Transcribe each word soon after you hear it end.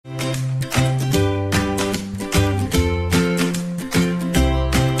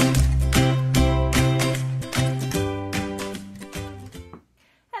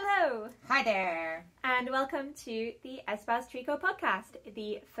welcome to the Espace Tricot podcast,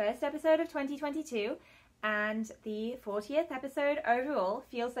 the first episode of 2022 and the 40th episode overall.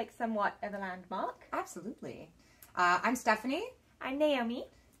 Feels like somewhat of a landmark. Absolutely. I'm Stephanie. I'm Naomi.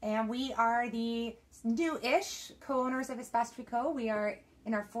 And we are the new-ish co-owners of Espace Tricot. We are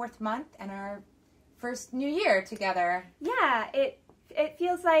in our 4th month and our first new year together. Yeah, it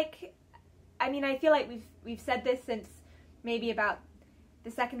feels like, I feel like we've said this since maybe about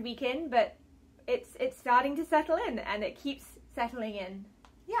the second week in, but it's starting to settle in, and it keeps settling in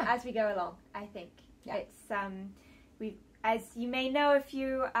as we go along, I think. Yeah. It's as you may know if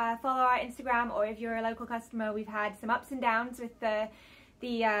you follow our Instagram or if you're a local customer, we've had some ups and downs with the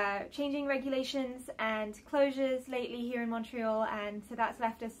changing regulations and closures lately here in Montreal, and so that's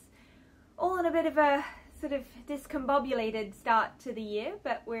left us all in a bit of a sort of discombobulated start to the year,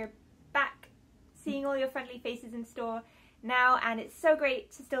 but we're back seeing all your friendly faces in store now, and it's so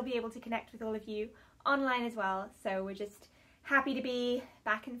great to still be able to connect with all of you online as well. So we're just happy to be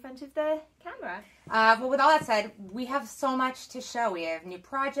back in front of the camera. Well, with all that said, we have so much to show. We have new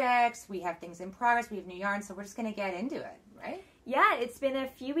projects, we have things in progress, we have new yarns, so we're just going to get into it, right? Yeah, it's been a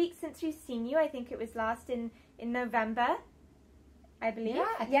few weeks since we've seen you. I think it was last in November, I believe. Yeah,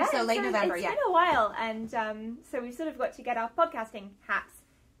 I think so, late November, It's been a while, and so we've sort of got to get our podcasting hats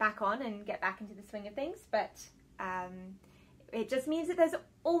back on and get back into the swing of things, but it just means that there's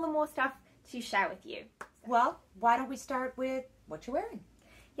all the more stuff to share with you. Well, why don't we start with what you're wearing?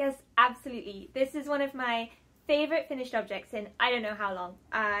 Yes, absolutely. This is one of my favorite finished objects in I don't know how long,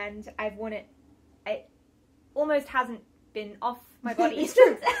 and I've worn it. It almost hasn't been off my body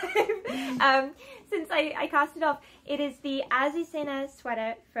since I cast it off. It is the AZUCENA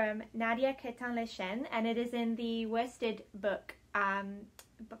sweater from Nadia Crétin-Léchenne, and it is in the worsted book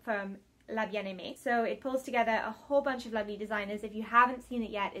from La Bien-Aimée. So it pulls together a whole bunch of lovely designers. If you haven't seen it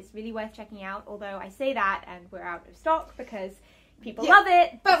yet, it's really worth checking out, although I say that and we're out of stock because people love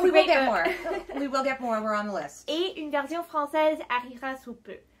it. But we will get more. We will get more. We're on the list. Et une version française arrivera sous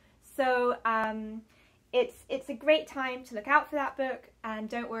peu. So it's a great time to look out for that book, and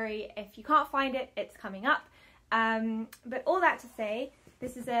don't worry if you can't find it, it's coming up. But all that to say,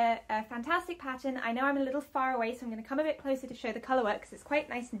 this is a fantastic pattern. I know I'm a little far away, so I'm going to come a bit closer to show the colour work because it's quite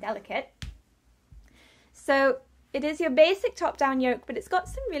nice and delicate. So it is your basic top-down yoke, but it's got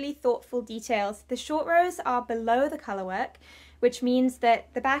some really thoughtful details. The short rows are below the colour work, which means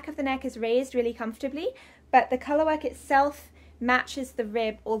that the back of the neck is raised really comfortably, but the colour work itself matches the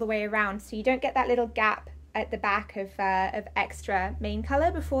rib all the way around, so you don't get that little gap at the back of extra main colour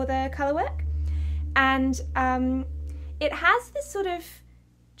before the colour work. And it has this sort of,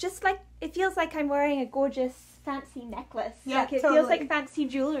 just like, it feels like I'm wearing a gorgeous fancy necklace. Yeah, like it totally. feels like fancy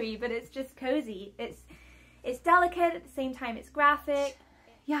jewellery, but it's just cozy. It's delicate, at the same time it's graphic.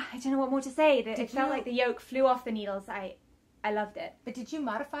 Yeah, I don't know what more to say. It felt like the yoke flew off the needles. I loved it. But did you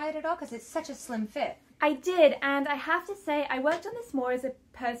modify it at all? Because it's such a slim fit. I did, and I have to say I worked on this more as a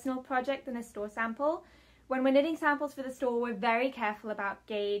personal project than a store sample. When we're knitting samples for the store, we're very careful about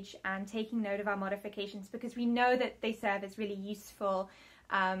gauge and taking note of our modifications because we know that they serve as really useful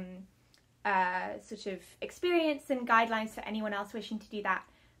sort of experience and guidelines for anyone else wishing to do that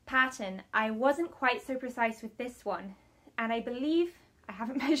pattern. I wasn't quite so precise with this one, and I believe, I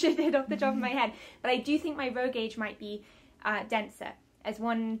haven't measured it off the top of my head, but I do think my row gauge might be denser. As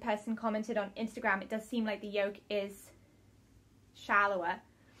one person commented on Instagram, it does seem like the yoke is shallower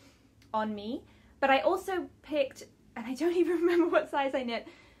on me. But I also picked, and I don't even remember what size I knit,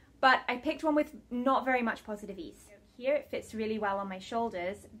 but I picked one with not very much positive ease. Here it fits really well on my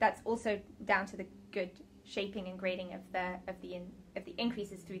shoulders. That's also down to the good shaping and grading of the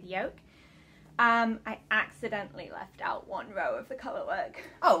increases through the yoke. I accidentally left out one row of the colour work.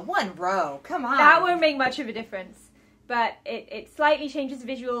 Oh, one row. Come on. That won't make much of a difference. But it slightly changes the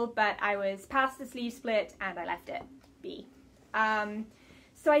visual, but I was past the sleeve split and I left it be.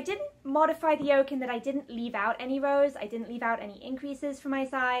 So I didn't modify the yoke in that I didn't leave out any rows, I didn't leave out any increases for my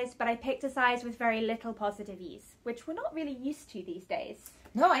size, but I picked a size with very little positive ease, which we're not really used to these days.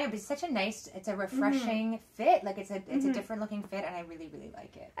 No, I know, but it's such a nice, it's a refreshing fit. Like, it's a different looking fit, and I really, really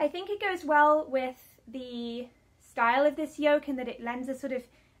like it. I think it goes well with the style of this yoke in that it lends a sort of,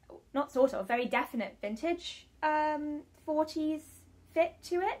 very definite vintage 40s fit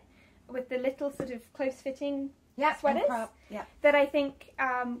to it, with the little sort of close-fitting sweaters that I think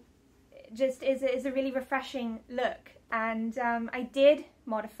just is a really refreshing look. And I did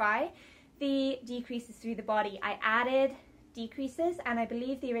modify the decreases through the body. I added decreases, and I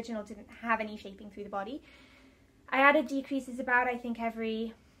believe the original didn't have any shaping through the body. I added decreases about, I think,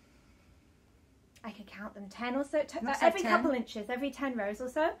 every, I could count them, 10 or so, every couple inches, every 10 rows or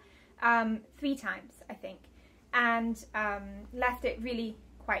so. 3 times, I think, and left it really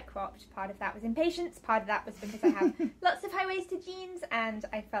quite cropped. Part of that was impatience, part of that was because I have lots of high-waisted jeans and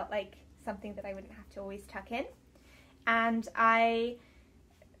I felt like something that I wouldn't have to always tuck in. And I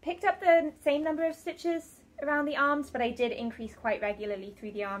picked up the same number of stitches around the arms, but I did increase quite regularly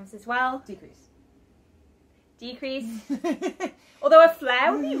through the arms as well. Decrease. Although a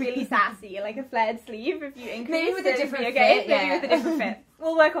flare would be really sassy, like a flared sleeve if you increase. Maybe with a different fit. Maybe with a different fit.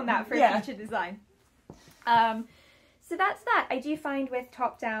 We'll work on that for a future design. So that's that. I do find with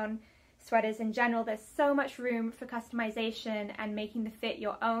top-down sweaters in general, there's so much room for customization and making the fit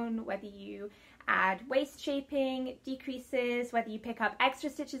your own, whether you add waist shaping, decreases, whether you pick up extra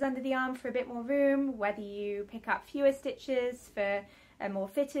stitches under the arm for a bit more room, whether you pick up fewer stitches for a more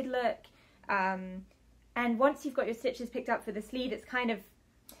fitted look. And once you've got your stitches picked up for the sleeve, it's kind of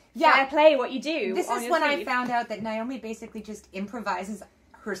fair play what you do. This is when I found out that Naomi basically just improvises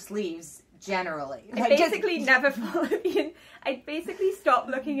her sleeves generally. I basically never follow I basically stopped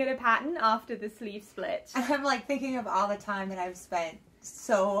looking at a pattern after the sleeve split. I'm like thinking of all the time that I've spent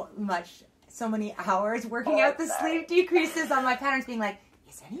so many hours working out the sleeve decreases on my patterns, being like,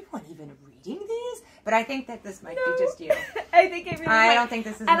 is anyone even reading these? But I think that this might be just you. I think it really I don't think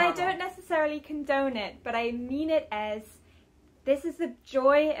this is normal. I don't necessarily condone it, but I mean it as this is the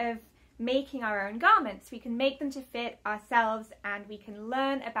joy of making our own garments. We can make them to fit ourselves and we can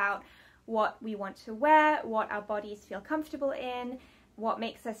learn about what we want to wear, what our bodies feel comfortable in, what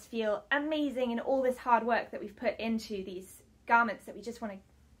makes us feel amazing, and all this hard work that we've put into these garments that we just want to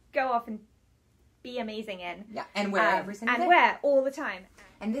go off and be amazing in. Yeah, and wear every single day. And wear all the time.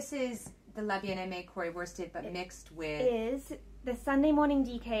 And this is the La Bien-Aimée Corrie worsted, but mixed with... is the Sunday Morning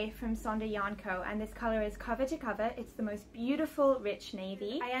DK from Sonder Yarn Co. And this colour is cover to cover. It's the most beautiful, rich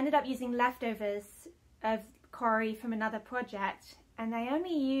navy. I ended up using leftovers of Corrie from another project, and I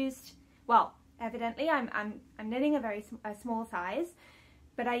only used... Well, evidently I'm knitting a small size,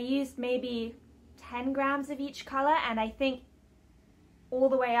 but I used maybe 10 grams of each colour, and I think all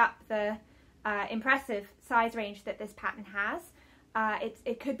the way up the impressive size range that this pattern has.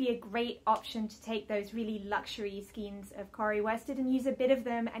 It could be a great option to take those really luxury skeins of Corrie worsted and use a bit of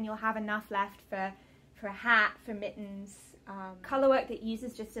them, and you'll have enough left for a hat, for mittens. Colour work that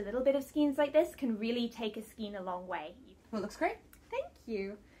uses just a little bit of skeins like this can really take a skein a long way. Well, it looks great. Thank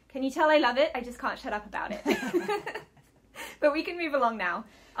you. Can you tell I love it? I just can't shut up about it. But we can move along now.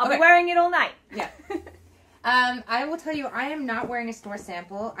 I'll be wearing it all night. Yeah. I will tell you, I am not wearing a store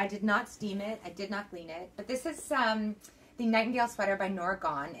sample. I did not steam it. I did not glean it. But this is the Nightingale sweater by Norah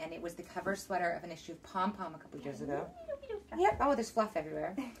Gaughan, and it was the cover sweater of an issue of Pom Pom a couple of years ago. Yep. Oh, there's fluff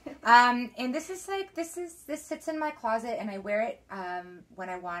everywhere. And this is like, this sits in my closet, and I wear it when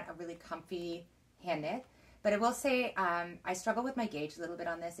I want a really comfy hand knit. But I will say, I struggle with my gauge a little bit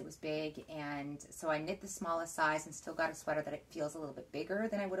on this. It was big, and so I knit the smallest size and still got a sweater that it feels a little bit bigger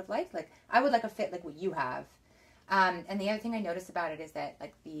than I would have liked. Like, I would like a fit like what you have. And the other thing I noticed about it is that,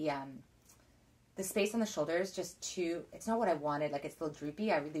 like, the space on the shoulders just it's not what I wanted. Like, it's a little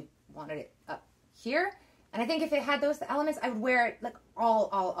droopy. I really wanted it up here. And I think if it had those elements, I would wear it like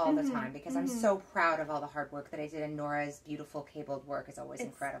all the time, because I'm so proud of all the hard work that I did, and Nora's beautiful cabled work is always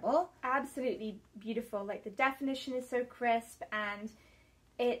incredible. Absolutely beautiful. Like, the definition is so crisp, and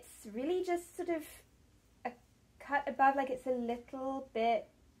it's really just sort of a cut above, like it's a little bit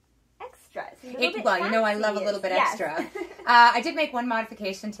extra. It's a little bit well, you know, I love a little bit extra. I did make one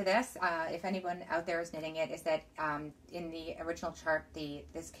modification to this. If anyone out there is knitting it, is that in the original chart,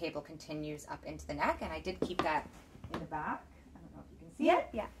 this cable continues up into the neck, and I did keep that in the back. I don't know if you can see it.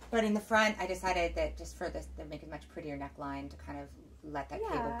 Yeah. But in the front, I decided that just for this, to make a much prettier neckline, to kind of let that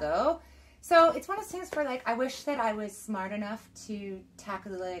cable go. So it's one of those things where, like, I wish that I was smart enough to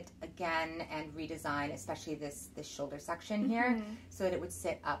tackle it again and redesign, especially this shoulder section here, so that it would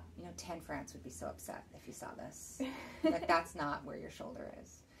sit up. You know, 10 France would be so upset if you saw this. Like, that's not where your shoulder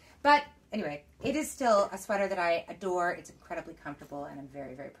is. But anyway, it is still a sweater that I adore. It's incredibly comfortable, and I'm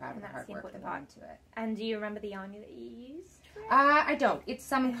very, very proud of the hard work that went into it. And do you remember the yarn that you used for it? I don't. It's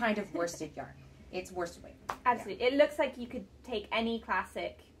some kind of worsted yarn. It's worsted weight. Absolutely. Yeah. It looks like you could take any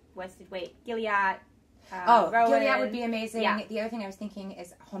classic worsted weight, Gilead, Gilead would be amazing. Yeah. The other thing I was thinking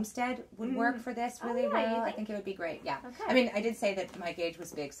is Homestead would work for this really well. I think it would be great. Yeah. Okay. I mean, I did say that my gauge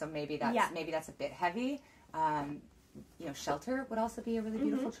was big, so maybe that's a bit heavy. You know, Shelter would also be a really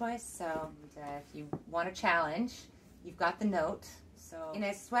beautiful choice. So if you want a challenge, you've got the note. So in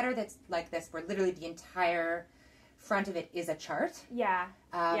a sweater that's like this, where literally the entire front of it is a chart. Yeah.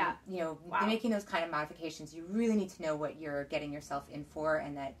 Yeah. You know, making those kind of modifications, you really need to know what you're getting yourself in for,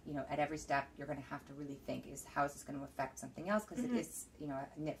 and that, you know, at every step you're going to have to really think, is how is this going to affect something else, because it is, you know,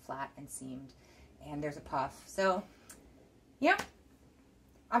 knit flat and seamed, and there's a puff. So, yeah,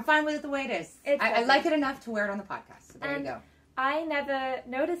 I'm fine with it the way it is. I like it enough to wear it on the podcast, so there you go. I never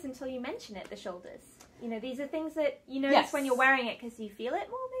noticed until you mention it, the shoulders. You know, these are things that you notice when you're wearing it because you feel it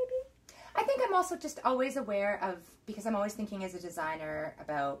more, maybe? I think I'm also just always aware of, because I'm always thinking as a designer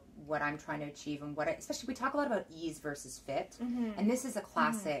about what I'm trying to achieve, and especially we talk a lot about ease versus fit. And this is a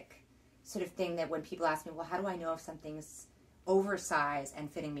classic sort of thing that when people ask me, well, how do I know if something's oversized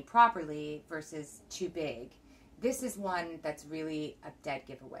and fitting me properly versus too big? This is one that's really a dead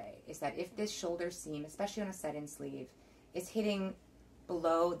giveaway, is that if this shoulder seam, especially on a set-in sleeve, is hitting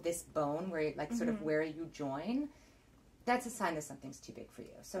below this bone, where like sort of where you join, that's a sign that something's too big for you.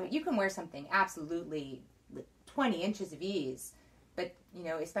 So you can wear something absolutely with 20 inches of ease, but, you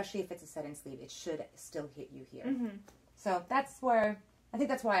know, especially if it's a set-in sleeve, it should still hit you here. So that's where, I think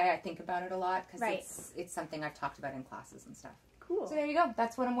that's why I think about it a lot, because it's something I've talked about in classes and stuff. Cool. So there you go.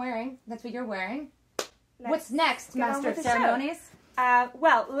 That's what I'm wearing. That's what you're wearing. What's next, Master of Ceremonies?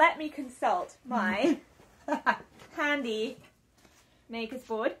 Well, let me consult my handy maker's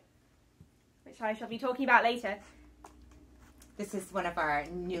board, which I shall be talking about later. This is one of our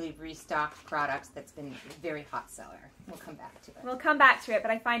newly restocked products that's been a very hot seller. We'll come back to it. We'll come back to it,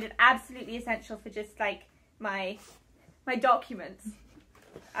 but I find it absolutely essential for just like my documents.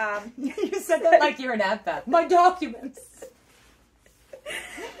 You said that like you're an empath. My documents.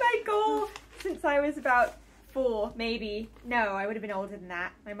 My goal since I was about 4, maybe. No, I would have been older than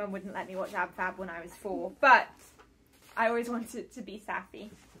that. My mum wouldn't let me watch Ab Fab when I was 4, but I always wanted to be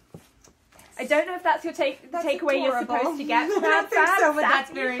sappy. I don't know if that's your takeaway you're supposed to get from Ab Fab. So, but that's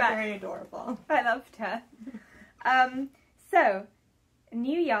very, very adorable. I loved her. So,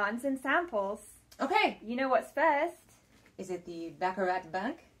 new yarns and samples. Okay. You know what's first? Is it the Baccarat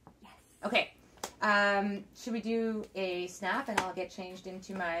Banque? Yes. Okay. Should we do a snap and I'll get changed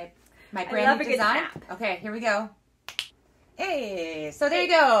into my brand new design? Snap. Okay, here we go. Hey, so there you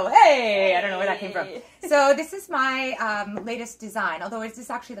go. Hey, I don't know where that came from. So this is my latest design, although it's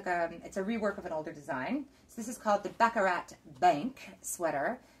actually like it's a rework of an older design. So this is called the Baccarat Banque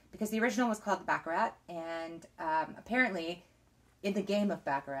sweater, because the original was called the Baccarat, and apparently in the game of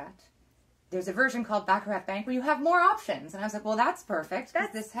Baccarat, there's a version called Baccarat Banque where you have more options. And I was like, well, that's perfect,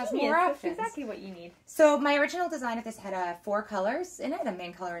 because this has more options. That's exactly what you need. So my original design of this had 4 colors in it, a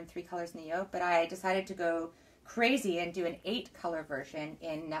main color and 3 colors in the yoke, but I decided to go crazy and do an 8-color version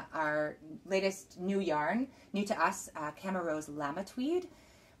in our latest new yarn, new to us, Camarose Lamatweed,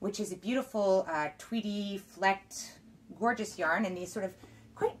 which is a beautiful tweedy, flecked, gorgeous yarn, and these sort of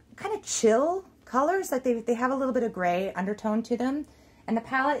quite kind of chill colors. Like they have a little bit of gray undertone to them, and the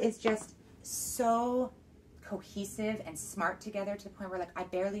palette is just so cohesive and smart together to the point where, like, I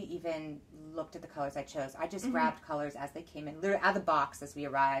barely even looked at the colors I chose. I just grabbed colors as they came in, literally out of the box as it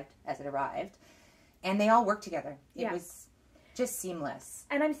arrived. And they all work together. It was just seamless.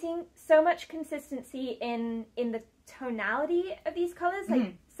 And I'm seeing so much consistency in the tonality of these colors.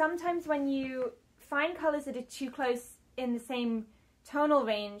 Like sometimes when you find colors that are too close in the same tonal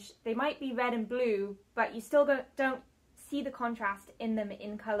range, they might be red and blue, but you still don't see the contrast in them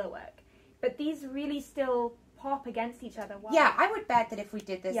in color work. But these really still pop against each other. Wow. Yeah, I would bet that if we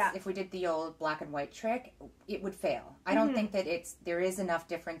did this, if we did the old black and white trick, it would fail. I don't think that there is enough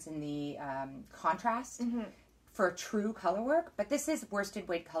difference in the contrast for true color work, but this is worsted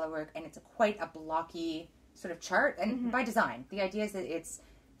weight color work, and it's quite a blocky sort of chart, and by design. The idea is that it's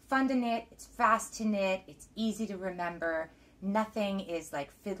fun to knit, it's fast to knit, it's easy to remember, nothing is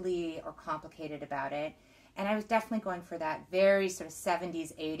like fiddly or complicated about it, and I was definitely going for that very sort of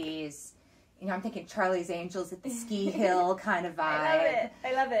 70s, 80s, you know, I'm thinking Charlie's Angels at the ski hill kind of vibe.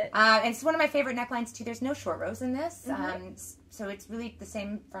 I love it. And it's one of my favorite necklines too. There's no short rows in this. So it's really the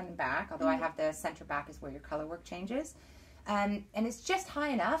same front and back, although I have the center back is where your color work changes. And it's just high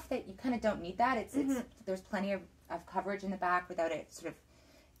enough that you kind of don't need that. There's plenty of coverage in the back without it sort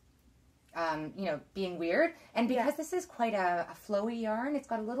of, you know, being weird. And because this is quite a flowy yarn, it's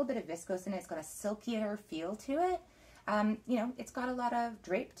got a little bit of viscose in it. It's got a silkier feel to it. You know, it's got a lot of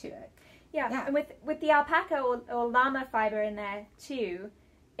drape to it. Yeah, and with the alpaca or llama fiber in there too,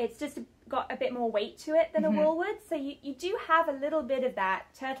 it's just got a bit more weight to it than a wool would. So you do have a little bit of that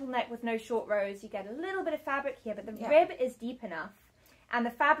turtleneck with no short rows. You get a little bit of fabric here, but the rib is deep enough and the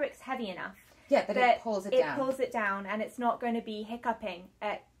fabric's heavy enough. Yeah, that it pulls it down. It pulls it down, and it's not going to be hiccuping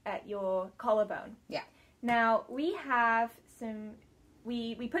at your collarbone. Yeah. Now, we have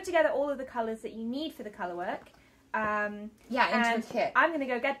we put together all of the colours that you need for the colour work. Yeah, into a kit. I'm going to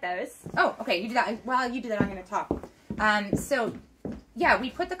go get those. Oh, okay, you do that. While you do that, I'm going to talk. So, yeah, we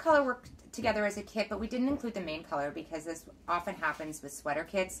put the color work together as a kit, but we didn't include the main color because this often happens with sweater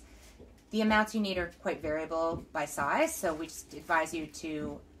kits. The amounts you need are quite variable by size, so we just advise you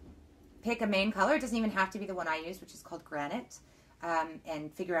to pick a main color. It doesn't even have to be the one I use, which is called Granite,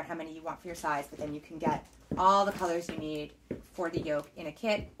 and figure out how many you want for your size, but then you can get all the colors you need for the yoke in a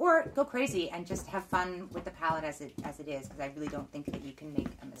kit, or go crazy and just have fun with the palette as it is, because I really don't think that you can make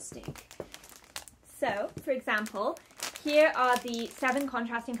a mistake. So, for example, here are the 7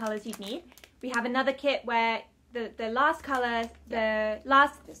 contrasting colors you'd need. We have another kit where the last color, the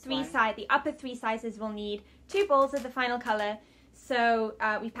last the upper 3 sizes will need 2 balls of the final color. So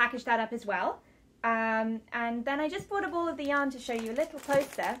we packaged that up as well. And then I just brought a ball of the yarn to show you a little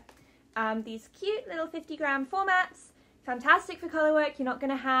closer. These cute little 50-gram formats, fantastic for color work. You're not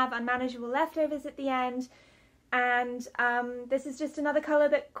going to have unmanageable leftovers at the end. And this is just another color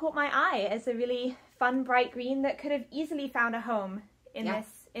that caught my eye as a really fun bright green that could have easily found a home in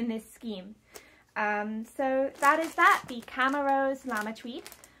this scheme. So that is that, the Camarose Lamatweed,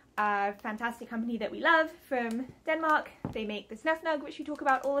 a fantastic company that we love from Denmark. They make the Snufnug, which we talk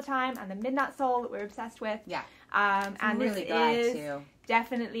about all the time, and the Midnight Sole that we're obsessed with. Yeah. And really this is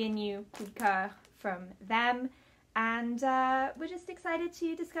definitely a new coup de cœur from them. And we're just excited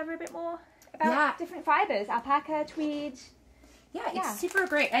to discover a bit more about different fibers, alpaca, tweed. Yeah, it's super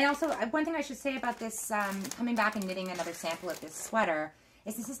great. And also, one thing I should say about this, coming back and knitting another sample of this sweater,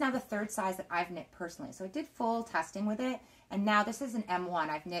 is this is now the 3rd size that I've knit personally. So I did full testing with it, and now this is an M1.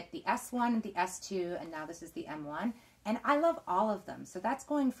 I've knit the S1 and the S2, and now this is the M1. And I love all of them. So that's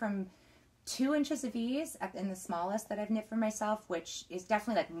going from 2 inches of ease in the smallest that I've knit for myself, which is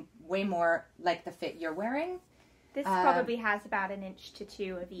definitely like way more like the fit you're wearing. This probably has about 1 inch to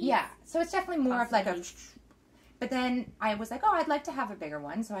 2 of ease. Yeah, so it's definitely more of like a... But then I was like, oh, I'd like to have a bigger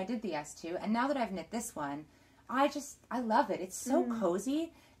one, so I did the S2. And now that I've knit this one, I love it. It's so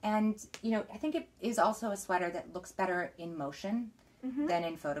cozy. And, you know, I think it is also a sweater that looks better in motion than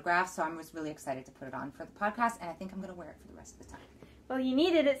in photographs. So I was really excited to put it on for the podcast, and I think I'm going to wear it for the rest of the time. Well, you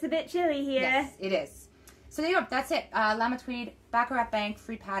need it. It's a bit chilly here. Yes, it is. So there you go. That's it. Lamatweed, Baccarat Banque,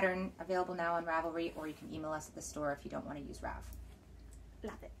 free pattern, available now on Ravelry, or you can email us at the store if you don't want to use Rav.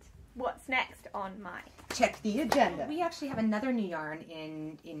 Love it. What's next on my... Check the agenda. We actually have another new yarn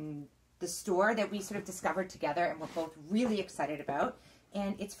in the store that we sort of discovered together and we're both really excited about.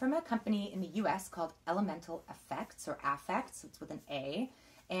 And it's from a company in the US called Elemental Effects, or Affects. It's with an A.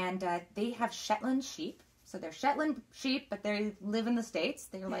 And they have Shetland sheep. So they're Shetland sheep, but they live in the States.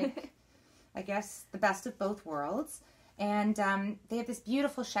 They're like, I guess, the best of both worlds. And they have this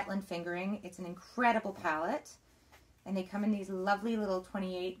beautiful Shetland fingering. It's an incredible palette. And they come in these lovely little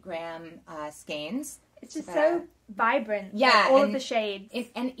 28-gram skeins. It's just so vibrant. Yeah. Like all of the shades.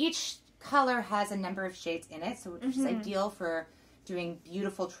 And each color has a number of shades in it, so which is ideal for doing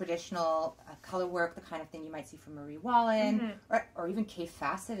beautiful traditional color work, the kind of thing you might see from Marie Wallen, or even Kay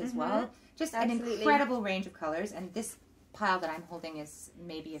Fassett as well. Just an incredible range of colors. And this pile that I'm holding is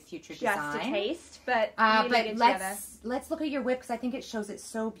maybe a future design. Just a taste, but let's look at your whip, because I think it shows it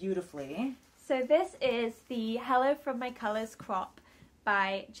so beautifully. So this is the Hello from My Colors crop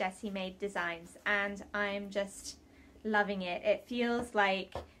by Jessie Made Designs, and I'm just loving it. It feels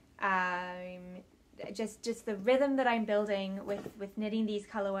like just the rhythm that I'm building with knitting these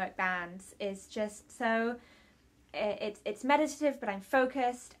colorwork bands is just so... It's meditative, but I'm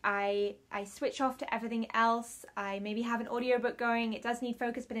focused. I switch off to everything else. I maybe have an audiobook going. It does need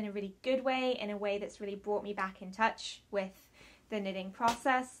focus, but in a really good way, in a way that's really brought me back in touch with the knitting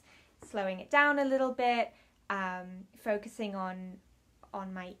process. Slowing it down a little bit, focusing on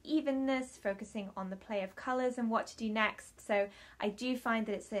my evenness, focusing on the play of colours and what to do next. So I do find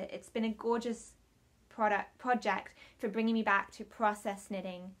that it's been a gorgeous project for bringing me back to process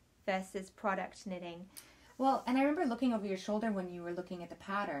knitting versus product knitting. Well, and I remember looking over your shoulder when you were looking at the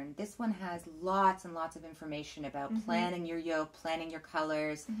pattern. This one has lots and lots of information about planning your yoke, planning your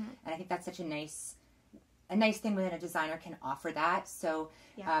colors, and I think that's such a nice thing when a designer can offer that. So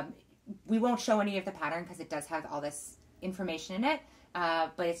we won't show any of the pattern because it does have all this information in it,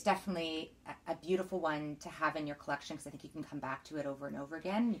 but it's definitely a beautiful one to have in your collection, because I think you can come back to it over and over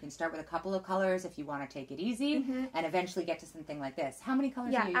again. You can start with a couple of colors if you want to take it easy, and eventually get to something like this. How many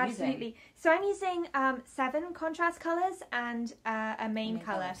colors are you absolutely. using? So I'm using 7 contrast colors and a main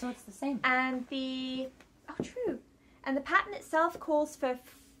color. So it's the same. And the and the pattern itself calls for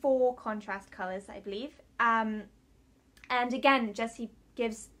 4 contrast colors, I believe. And again, Jessie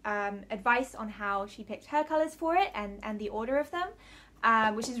gives advice on how she picked her colors for it and the order of them.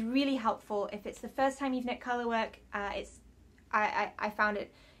 which is really helpful if it's the first time you've knit colourwork. I found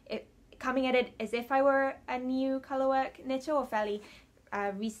it coming at it as if I were a new colourwork knitter or fairly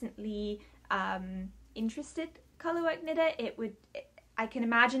recently interested colourwork knitter. I can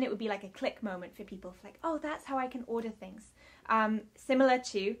imagine it would be like a click moment for people, like, oh, that's how I can order things. Similar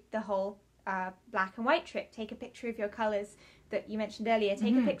to the whole black and white trick. Take a picture of your colours that you mentioned earlier.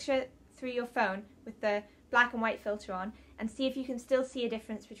 Take a picture through your phone with the black and white filter on and see if you can still see a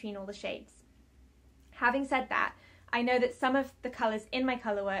difference between all the shades. Having said that, I know that some of the colours in my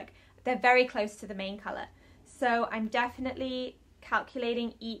colourwork, they're very close to the main colour. So I'm definitely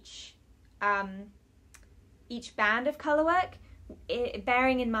calculating each band of colourwork,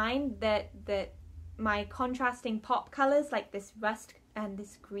 bearing in mind that my contrasting pop colours, like this rust and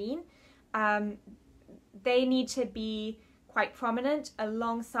this green, they need to be quite prominent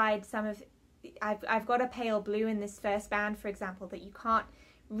alongside some of... I've got a pale blue in this first band, for example, that you can't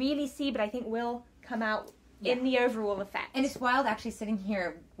really see, but I think will come out in the overall effect. And it's wild actually sitting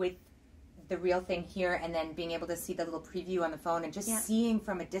here with the real thing here and then being able to see the little preview on the phone and just seeing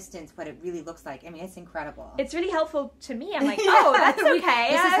from a distance what it really looks like. I mean, it's incredible. It's really helpful to me. I'm like, oh, that's okay.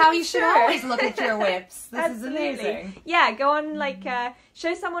 This is how you should always look at your whips. This is amazing. Yeah, go on, like,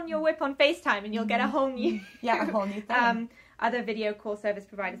 show someone your whip on FaceTime and you'll get a whole new... a whole new thing. Other video call service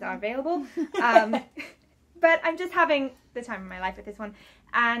providers are available. But I'm just having the time of my life with this one.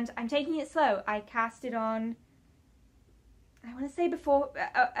 And I'm taking it slow. I cast it on, I want to say before,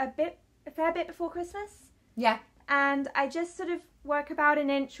 a fair bit before Christmas. Yeah. And I just sort of work about an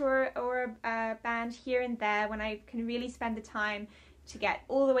inch or a band here and there when I can really spend the time to get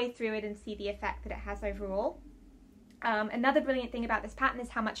all the way through it and see the effect that it has overall. Another brilliant thing about this pattern is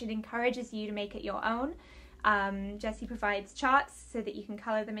how much it encourages you to make it your own. Jessie provides charts so that you can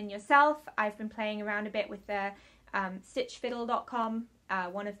colour them in yourself. I've been playing around a bit with the stitchfiddle.com,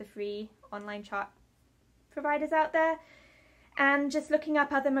 one of the free online chart providers out there, and just looking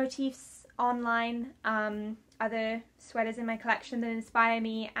up other motifs online, other sweaters in my collection that inspire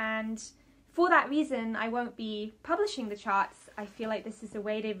me, and for that reason I won't be publishing the charts. I feel like this is a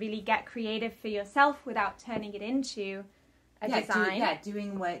way to really get creative for yourself without turning it into a design.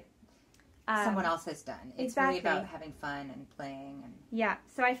 Doing what someone else has done. It's really about having fun and playing. And... Yeah,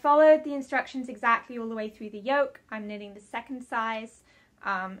 so I followed the instructions exactly all the way through the yoke. I'm knitting the second size.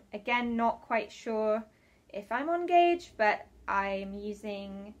 Again, not quite sure if I'm on gauge, but I'm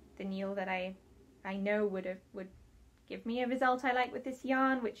using the needle that I know would give me a result I like with this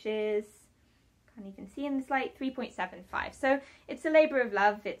yarn, which is, can't even see in this light, 3.75. So it's a labour of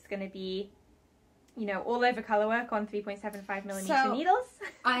love. It's going to be, you know, all over colourwork on 3.75mm needles.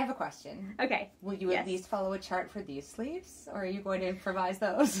 I have a question. Okay. Will you at least follow a chart for these sleeves, or are you going to improvise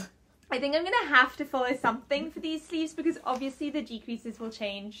those? I think I'm going to have to follow something for these sleeves because obviously the decreases will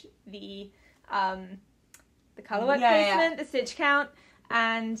change the colourwork placement, the stitch count,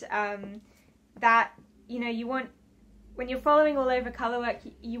 and that, you know, you want, when you're following all over colourwork,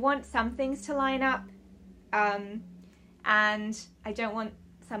 you want some things to line up, and I don't want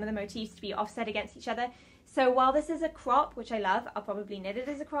some of the motifs to be offset against each other. So while this is a crop, which I love, I'll probably knit it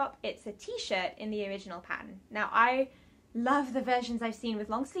as a crop, it's a t-shirt in the original pattern. Now I love the versions I've seen with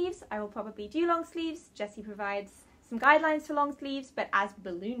long sleeves. I will probably do long sleeves. Jessie provides some guidelines for long sleeves, but as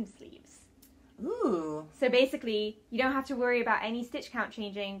balloon sleeves. Ooh. So basically, you don't have to worry about any stitch count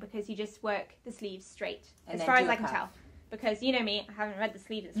changing because you just work the sleeves straight, as far as I can tell. Because you know me, I haven't read the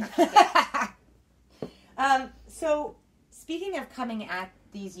sleeve instructions yet. So speaking of coming at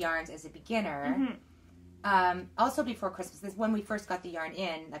these yarns as a beginner, also before Christmas, this when we first got the yarn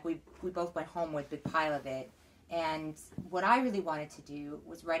in, like we both went home with a big pile of it, and what I really wanted to do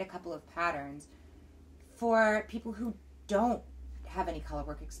was write a couple of patterns for people who don't have any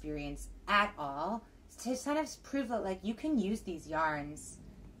colorwork experience at all, to kind of prove that like you can use these yarns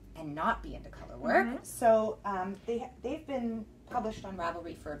and not be into colorwork. So they've been published on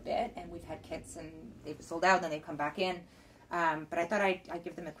Ravelry for a bit, and we've had kits and they've sold out and then they've come back in. But I thought I'd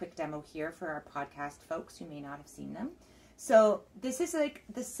give them a quick demo here for our podcast folks who may not have seen them. So this is like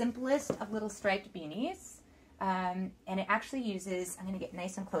the simplest of little striped beanies. And it actually uses, I'm going to get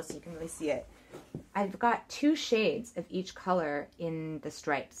nice and close so you can really see it. I've got 2 shades of each color in the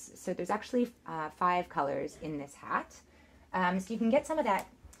stripes. So there's actually 5 colors in this hat. So you can get some of that.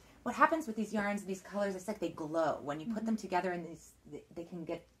 What happens with these yarns, these colors, it's like they glow. When you put them together, and they can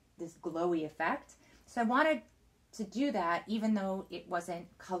get this glowy effect. So I wanted to do that even though it wasn't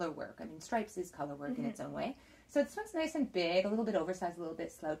color work. I mean, stripes is color work in its own way. So this one's nice and big, a little bit oversized, a little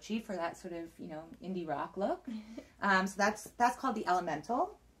bit slouchy for that sort of, you know, indie rock look. So that's called the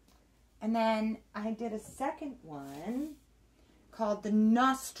Elemental. And then I did a second one called the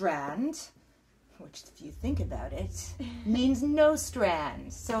Nostrand, which, if you think about it, means no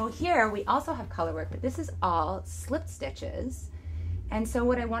strand. So here we also have color work, but this is all slipped stitches. And so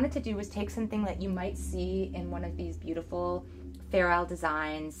what I wanted to do was take something that you might see in one of these beautiful Fair Isle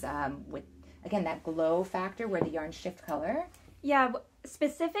designs with, again, that glow factor where the yarns shift color. Yeah,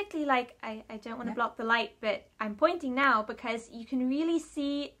 specifically, like, I don't want to block the light, but I'm pointing now because you can really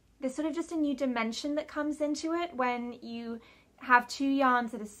see there's sort of just a new dimension that comes into it when you have two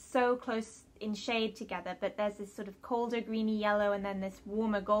yarns that are so close in shade together, but there's this sort of colder greeny yellow and then this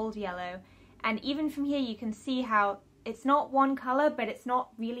warmer gold yellow. And even from here you can see how it's not one color, but it's not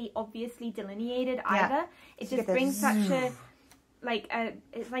really obviously delineated either. It just brings such a,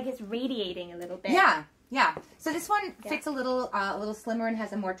 it's like it's radiating a little bit. Yeah. Yeah, so this one fits a little slimmer and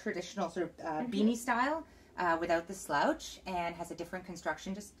has a more traditional sort of beanie style without the slouch, and has a different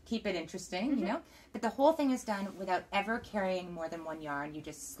construction. Just keep it interesting, you know. But the whole thing is done without ever carrying more than one yarn. You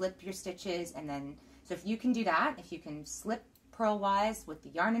just slip your stitches, and then, so if you can do that, if you can slip purlwise with the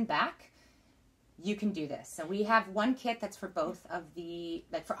yarn in back, you can do this. So we have one kit that's for both of the,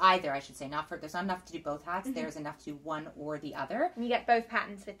 like for either, I should say, not for, there's not enough to do both hats. There's enough to do one or the other. And you get both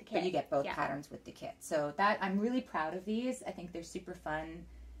patterns with the kit. But you get both patterns with the kit. So that, I'm really proud of these. I think they're super fun.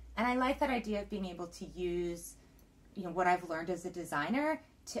 And I like that idea of being able to use, you know, what I've learned as a designer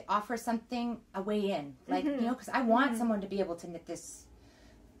to offer something a way in. Like, you know, because I want someone to be able to knit this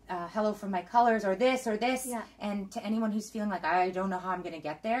hello from my colors or this or this. Yeah. And to anyone who's feeling like, I don't know how I'm going to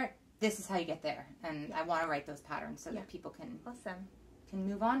get there, this is how you get there. And I want to write those patterns so that people can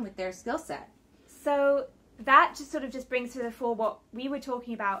move on with their skill set. So that just sort of just brings to the fore what we were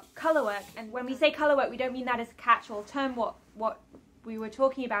talking about, color work. And when we say color work, we don't mean that as a catch-all term. What we were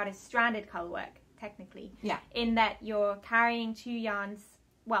talking about is stranded color work, technically. Yeah. In that you're carrying two yarns,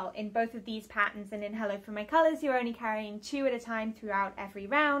 well, in both of these patterns and in Hello for My Colors, you're only carrying two at a time throughout every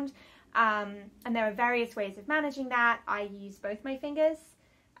round. And there are various ways of managing that. I use both my fingers.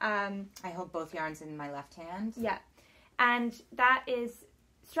 I hold both yarns in my left hand. Yeah. And that is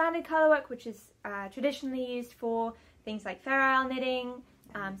stranded color work, which is traditionally used for things like Fair Isle knitting,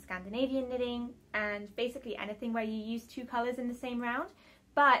 Scandinavian knitting, and basically anything where you use two colors in the same round.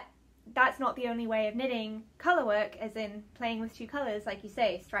 But that's not the only way of knitting color work, as in playing with two colors. Like you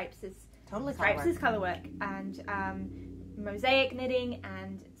say, stripes is color work, and mosaic knitting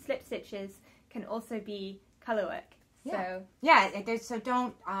and slip stitches can also be color work. So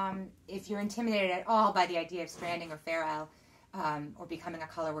don't, if you're intimidated at all by the idea of stranding or Fair Isle, or becoming a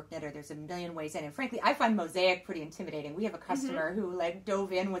color work knitter, there's a million ways in. And frankly, I find mosaic pretty intimidating. We have a customer who like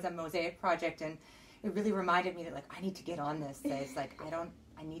dove in with a mosaic project, and it really reminded me that like, I need to get on this. It's like,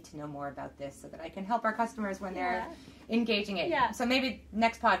 I need to know more about this so that I can help our customers when they're engaging it. Yeah. So maybe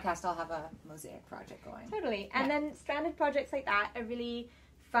next podcast I'll have a mosaic project going. Totally. And then stranded projects like that are really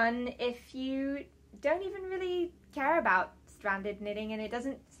fun if you don't even really care about stranded knitting and it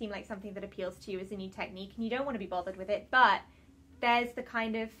doesn't seem like something that appeals to you as a new technique and you don't want to be bothered with it, but there's the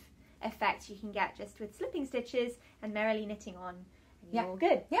kind of effect you can get just with slipping stitches and merrily knitting on, and you're all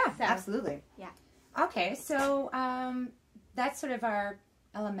good. Yeah, so, absolutely. Yeah. Okay, so that's sort of our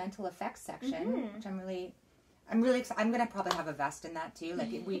elemental effects section, which I'm really excited. I'm gonna probably have a vest in that too.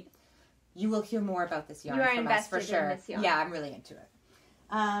 Like you will hear more about this yarn from us for sure. In this yarn. Yeah, I'm really into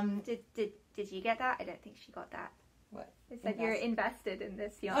it. Did you get that? I don't think she got that. What? It said you're invested in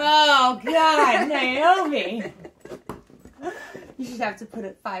this yarn. Oh God, Naomi! You should have to put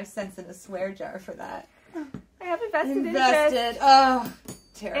it 5 cents in a swear jar for that. I have invested. Oh,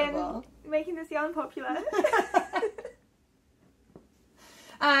 terrible. In making this yarn popular.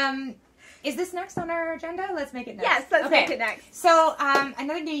 Is this next on our agenda? Let's make it next. Yes, let's make it next. So,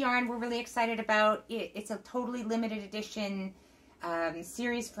 another new yarn we're really excited about. It's a totally limited edition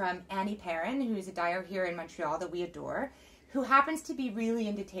series from Annie Perrin, who is a dyer here in Montreal that we adore, who happens to be really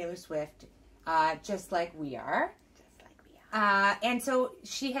into Taylor Swift, just like we are. And so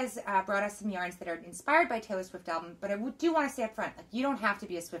she has brought us some yarns that are inspired by Taylor Swift album, but I do want to say up front, like, you don't have to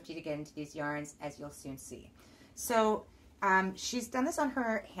be a Swiftie to get into these yarns, as you'll soon see. So she's done this on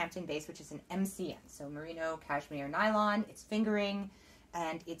her Hampton base, which is an MCN, so merino, cashmere, nylon. It's fingering,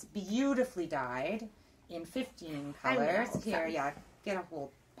 and it's beautifully dyed in 15 colors. Here, get a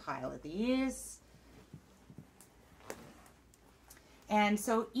whole pile of these. And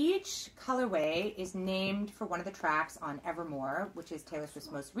so each colorway is named for one of the tracks on Evermore, which is Taylor Swift's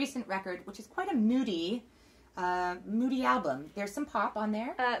most recent record, which is quite a moody album. There's some pop on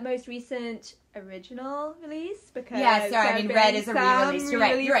there. Most recent original release, because Red is a re-release. You're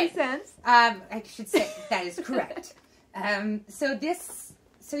right. I should say that is correct.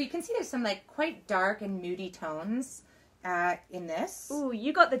 So you can see there's some like quite dark and moody tones in this. Ooh,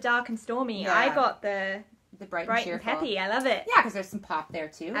 you got the dark and stormy. Yeah. I got the bright and peppy. I love it. Yeah, because there's some pop there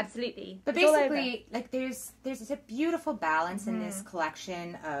too. Absolutely. But basically, like there's a beautiful balance in this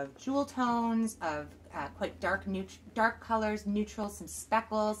collection of jewel tones, of quite dark colors, neutrals, some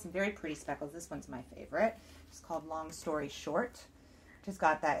speckles, some very pretty speckles. This one's my favorite. It's called Long Story Short. Just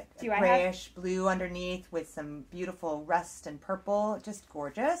got that grayish blue underneath with some beautiful rust and purple. Just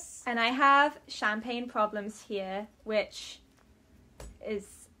gorgeous. And I have Champagne Problems here, which is...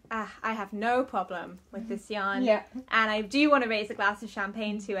 I have no problem with this yarn. Yeah. And I do want to raise a glass of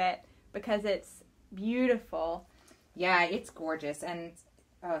champagne to it because it's beautiful. Yeah, it's gorgeous. And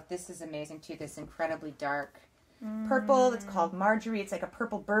this is amazing too. This incredibly dark purple. It's called Marjorie. It's like a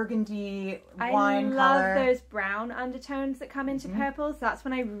purple burgundy wine color. I love those brown undertones that come into purples. That's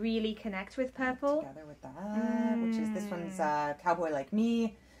when I really connect with purple. Together with that, which is this one's Cowboy Like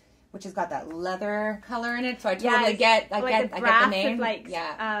Me, which has got that leather color in it, so I totally get the name. I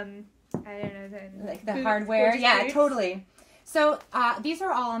don't know, like the hardware. Yeah, boots. Totally. So these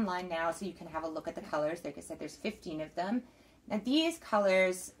are all online now, so you can have a look at the colors. Like I said, there's 15 of them. Now these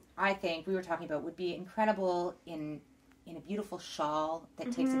colors, I think we were talking about, would be incredible in a beautiful shawl that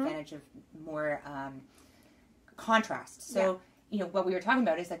takes advantage of more contrast. So. You know, what we were talking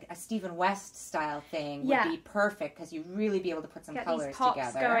about is like a Stephen West style thing would be perfect because you'd really be able to put some colors these pops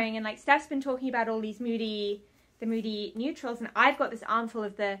together. Going, and like Steph's been talking about all these moody neutrals, and I've got this armful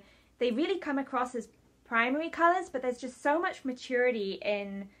of they really come across as primary colors, but there's just so much maturity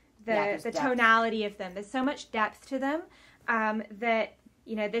in the tonality of them. There's so much depth to them that,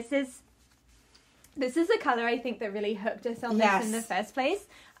 you know, this is a color I think that really hooked us on this in the first place.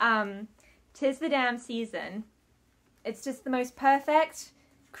 'Tis the Damn Season. It's just the most perfect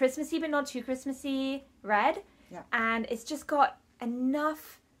Christmassy but not too Christmassy red. Yeah. And it's just got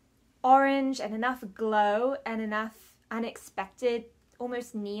enough orange and enough glow and enough unexpected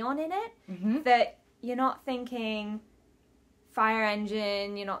almost neon in it that you're not thinking fire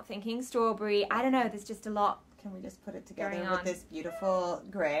engine, you're not thinking strawberry. I don't know, there's just a lot. Can we just put it together with this beautiful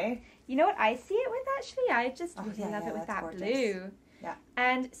gray? You know what I see it with actually? I just really love it with that gorgeous blue. Yeah.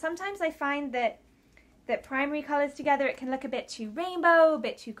 And sometimes I find that primary colors together, it can look a bit too rainbow, a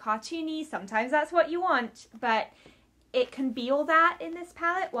bit too cartoony. Sometimes that's what you want, but it can be all that in this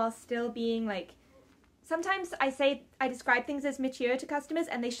palette while still being like, sometimes I describe things as mature to customers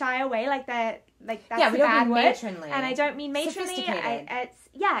and they shy away like that's a bad word. Matronly. And I don't mean matronly. It's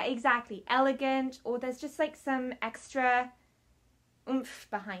exactly. Elegant, or there's just like some extra oomph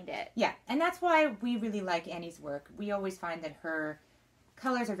behind it. Yeah, and that's why we really like Annie's work. We always find that her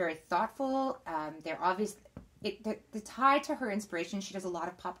colors are very thoughtful. They're obvious. The tie to her inspiration, she does a lot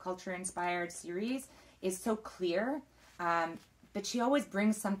of pop culture inspired series, is so clear. But she always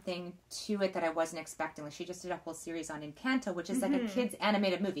brings something to it that I wasn't expecting. Like she just did a whole series on Encanto, which is like a kids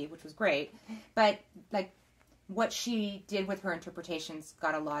animated movie, which was great. But like what she did with her interpretations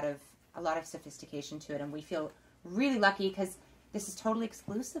got a lot of sophistication to it, and we feel really lucky because this is totally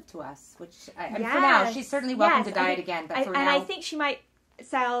exclusive to us. Which for now, she's certainly welcome to dye it again. But for now, I think she might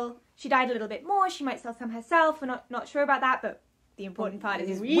she dyed a little bit more. She might sell some herself. We're not sure about that, but the important part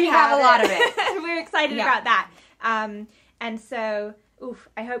is we have a lot of it. We're excited about that. And so,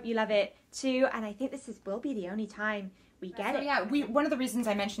 I hope you love it too. And I think this will be the only time we get it. Yeah, one of the reasons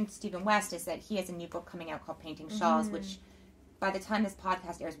I mentioned Stephen West is that he has a new book coming out called Painting Shawls, which by the time this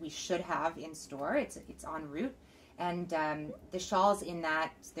podcast airs, we should have in store. It's en route. And the shawls in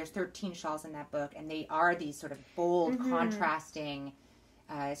that, there's 13 shawls in that book, and they are these sort of bold, contrasting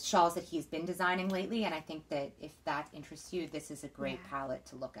shawls that he's been designing lately, and I think that if that interests you, this is a great palette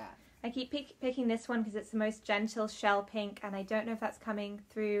to look at. I keep picking this one because it's the most gentle shell pink, and I don't know if that's coming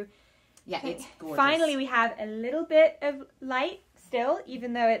through. Yeah, it's gorgeous. Finally, we have a little bit of light still,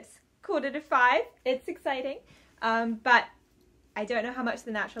 even though it's 4:45. It's exciting. But I don't know how much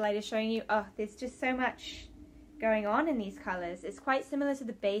the natural light is showing you. Oh, there's just so much going on in these colors. It's quite similar to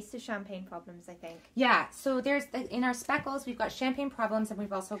the base of Champagne Problems, I think. Yeah, so there's in our speckles we've got Champagne Problems, and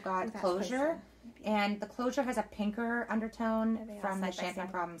we've also got Closure, and the Closure has a pinker undertone from the Champagne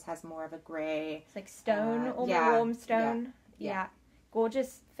Problems has more of a gray. It's like stone, warm stone. Yeah.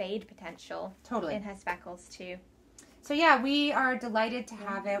 Gorgeous fade potential in her speckles too. So yeah, we are delighted to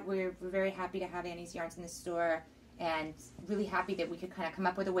have it. We're very happy to have Annie's Yarns in the store. And really happy that we could kind of come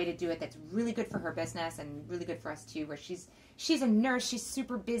up with a way to do it that's really good for her business and really good for us too. Where she's a nurse, she's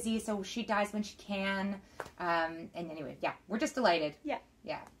super busy, so she dyes when she can. And anyway, yeah, we're just delighted. Yeah.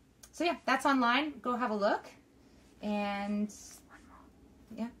 So yeah, that's online. Go have a look. And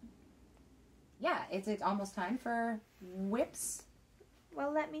yeah, it's almost time for whips.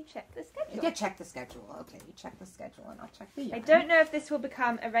 Well, let me check the schedule. Yeah, check the schedule. Okay, you check the schedule and I'll check the yarn. I don't know if this will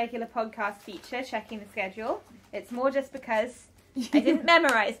become a regular podcast feature, checking the schedule. It's more just because I didn't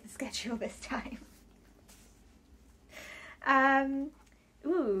memorize the schedule this time.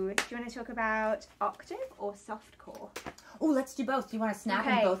 Ooh, do you want to talk about Octave or Softcore? Oh, let's do both. Do you want to snap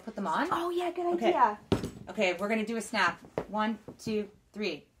and both put them on? Oh, yeah, good idea. Okay, we're going to do a snap. 1, 2,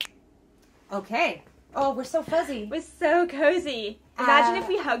 3. Okay. Oh, we're so fuzzy. We're so cozy. Imagine if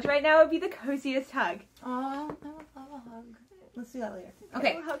we hugged right now, it would be the coziest hug. Aw, I'll hug. Let's do that later.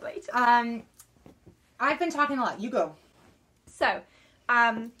 Okay. We'll hug later. I've been talking a lot. You go. So,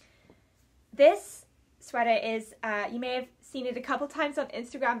 this sweater is, you may have seen it a couple times on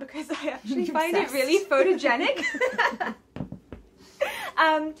Instagram because I actually find it really photogenic.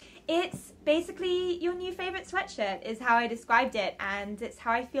 It's basically your new favorite sweatshirt is how I described it, and it's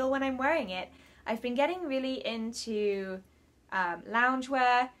how I feel when I'm wearing it. I've been getting really into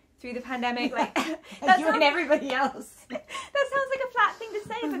loungewear through the pandemic. Like you and everybody else. That sounds like a flat thing to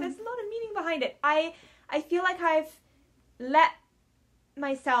say, but there's a lot of meaning behind it. I feel like I've let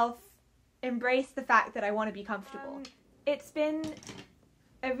myself embrace the fact that I want to be comfortable. It's been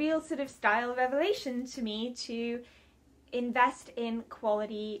a real sort of style revelation to me to invest in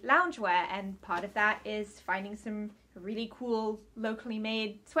quality loungewear, and part of that is finding some really cool locally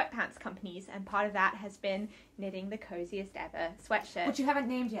made sweatpants companies, and part of that has been knitting the coziest ever sweatshirt. Which you haven't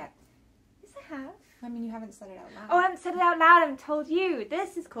named yet. Yes, I have. I mean, you haven't said it out loud. Oh, I haven't said it out loud. I haven't told you.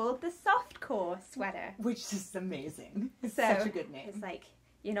 This is called the Softcore sweater. Which is amazing. It's so, such a good name. It's like,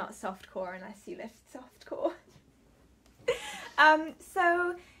 you're not softcore unless you lift softcore.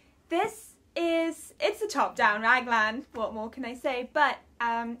 So this is, it's a top-down raglan, what more can I say? But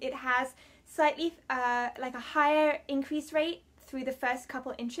it has slightly like a higher increase rate through the first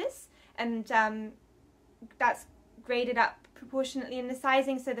couple inches, and that's graded up proportionately in the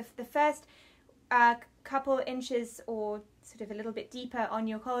sizing. So the first couple inches or sort of a little bit deeper on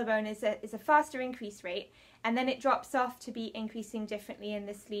your collarbone is a faster increase rate, and then it drops off to be increasing differently in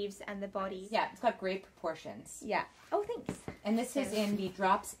the sleeves and the body. Yeah, it's got great proportions. Yeah. Oh, thanks. And this is in the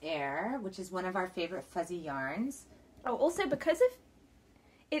Drops Air, which is one of our favorite fuzzy yarns. Oh, also because of,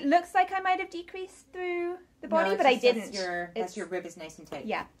 it looks like I might have decreased through the body, but I didn't. That's your rib is nice and tight.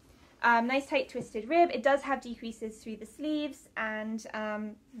 Yeah. Nice tight twisted rib. It does have decreases through the sleeves and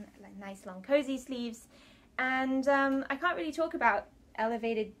like nice long cozy sleeves. And I can't really talk about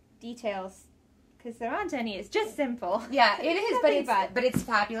elevated details because there aren't any. It's just simple. Yeah, it is, but it's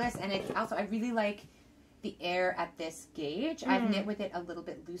fabulous, and it's also, I really like the air at this gauge. I've knit with it a little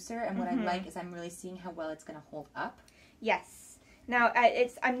bit looser, and what I like is I'm really seeing how well it's going to hold up. Yes. Now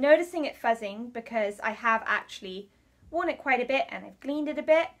I'm noticing it fuzzing because I have actually worn it quite a bit and I've gleaned it a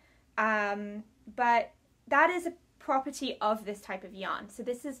bit. But that is a property of this type of yarn. So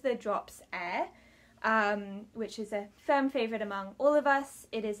this is the Drops Air, which is a firm favorite among all of us.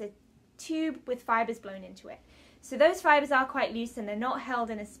 It is a tube with fibers blown into it. So those fibers are quite loose and they're not held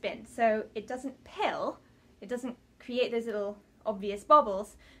in a spin. So it doesn't pill, it doesn't create those little obvious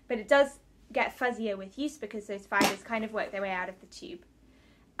bobbles, but it does get fuzzier with use because those fibers kind of work their way out of the tube.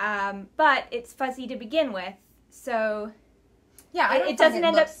 But it's fuzzy to begin with, so yeah, it doesn't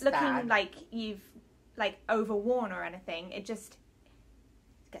end up looking like you've like overworn or anything. It just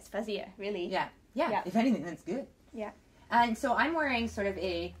gets fuzzier, really. Yeah. If anything, that's good. Yeah. And so I'm wearing sort of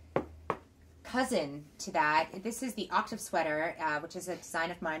a cousin to that. This is the Octave sweater, which is a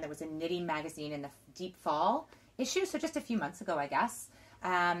design of mine that was in Knitting magazine in the Deep Fall issue, so just a few months ago, I guess.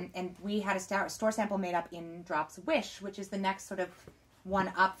 And we had a store sample made up in Drops Wish, which is the next sort of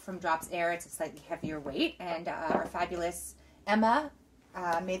one up from Drops Air. It's a slightly heavier weight, and our fabulous Emma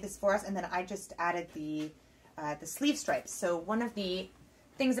made this for us, and then I just added the sleeve stripes. So one of the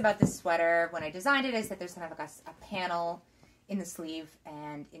things about this sweater when I designed it is that there's kind of like a panel in the sleeve,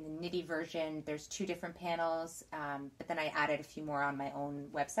 and in the Knitty version there's 2 different panels, but then I added a few more on my own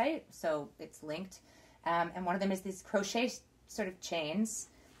website, so it's linked. And one of them is these crochet sort of chains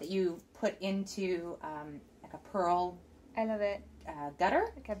that you put into like a pearl. I love it. Gutter?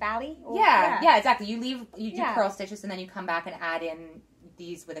 Like a valley? Yeah, exactly. You do pearl stitches and then you come back and add in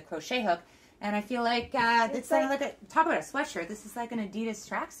these with a crochet hook. And I feel like it's like talk about a sweatshirt. This is like an Adidas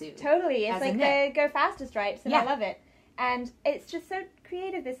tracksuit. Totally. It's like the Go Faster stripes, and I love it. And it's just so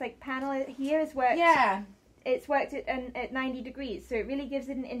creative. This like panel here is worked. Yeah. It's worked at 90 degrees, so it really gives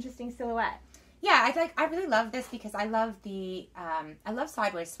it an interesting silhouette. Yeah, I really love this because I love I love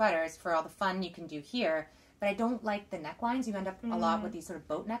sideways sweaters for all the fun you can do here, but I don't like the necklines. You end up a lot with these sort of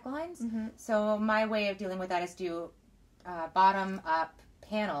boat necklines. So my way of dealing with that is do bottom up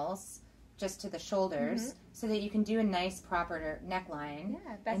panels just to the shoulders so that you can do a nice proper neckline.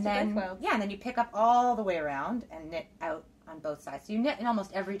 Yeah, best and of then, both worlds. Yeah, and then you pick up all the way around and knit out on both sides. So you knit in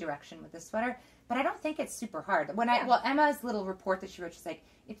almost every direction with this sweater, but I don't think it's super hard. When Emma's little report that she wrote, she's like,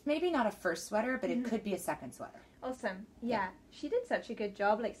 it's maybe not a first sweater, but it could be a second sweater. Awesome. Yeah. She did such a good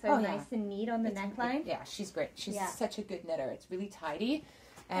job, like nice and neat on the neckline. Yeah, she's great. She's such a good knitter. It's really tidy.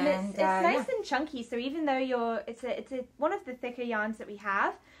 And it's nice and chunky, so even though it's one of the thicker yarns that we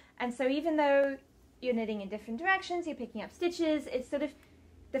have, and so even though you're knitting in different directions, you're picking up stitches, it's sort of,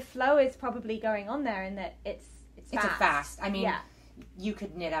 the flow is probably going on there in that it's fast. It's fast. I mean, you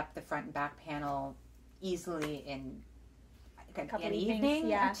could knit up the front and back panel easily in an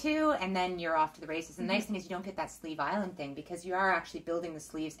evening or two, and then you're off to the races. And the nice thing is you don't get that sleeve island thing because you are actually building the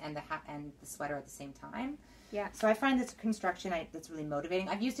sleeves and the hat and the sweater at the same time. Yeah. So I find this construction that's really motivating.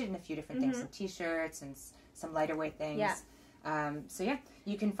 I've used it in a few different things, some t-shirts and some lighter weight things. Yeah. So yeah,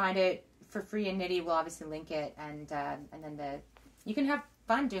 you can find it for free in Knitty. We'll obviously link it, and then you can have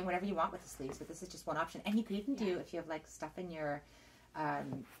fun doing whatever you want with the sleeves. But this is just one option, and you could even do, if you have like stuff in your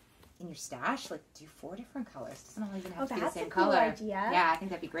stash, like do 4 different colors. It doesn't all even have to be the same color. Idea. Yeah, I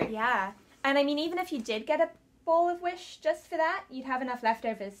think that'd be great. Yeah, and I mean, even if you did get a ball of Wish just for that, you'd have enough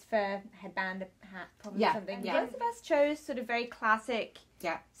leftovers for a headband, a hat, probably something. Yeah. Both of us chose sort of very classic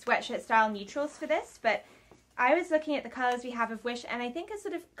sweatshirt style neutrals for this, but I was looking at the colours we have of Wish, and I think a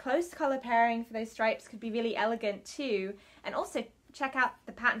sort of close colour pairing for those stripes could be really elegant too, and also check out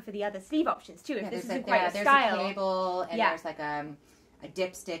the pattern for the other sleeve options too, if this isn't quite a style. There's a cable, and there's like a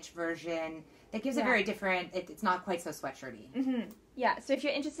dip stitch version that gives a very different, it's not quite so sweatshirty. Yeah, so if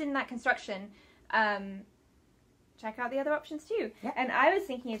you're interested in that construction, check out the other options too. Yep. And I was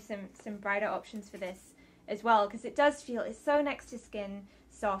thinking of some brighter options for this as well, because it does feel, it's so next to skin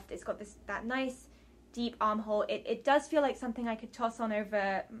soft. It's got that nice deep armhole. It does feel like something I could toss on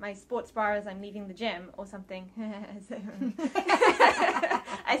over my sports bra as I'm leaving the gym or something.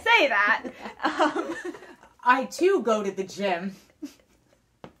 I say that. I too go to the gym.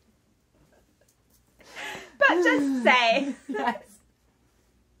 But just say. Yes.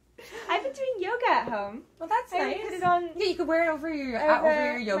 I've been doing yoga at home. Well, that's nice. Put it on. Yeah, you could wear it over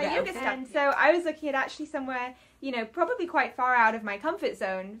your yoga outfit. And so I was looking at actually somewhere, probably quite far out of my comfort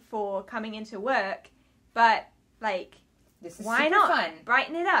zone for coming into work, but like, this is why super not fun.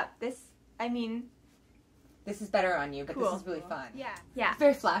 Brighten it up? This is better on you, but this is really fun. Yeah. It's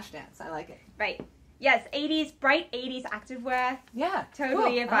very flash dance. I like it. Right. Yes, 80s, bright 80s activewear. Yeah.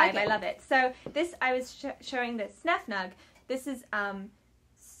 Totally a vibe. I love it. So this, I was showing the Snefnug. This is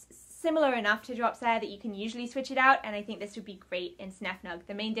similar enough to Drops Air that you can usually switch it out, and I think this would be great in Snefnug.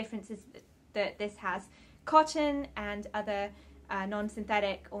 The main difference is that this has cotton and other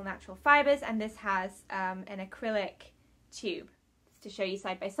non-synthetic, all-natural fibers, and this has an acrylic tube. Just to show you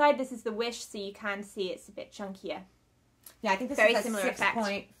side by side, this is the Wish, so you can see it's a bit chunkier. Yeah, I think this is a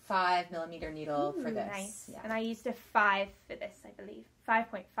 6.5 millimeter needle for this. Nice. Yeah. And I used a 5 for this, I believe.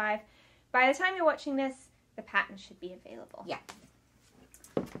 5.5. By the time you're watching this, the pattern should be available. Yeah.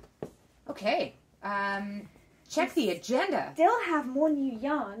 Okay. Check the agenda. Still have more new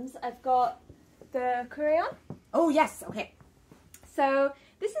yarns. I've got the Kureyon. Oh, yes. Okay. So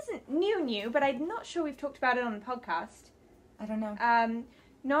this isn't new, but I'm not sure we've talked about it on the podcast. I don't know.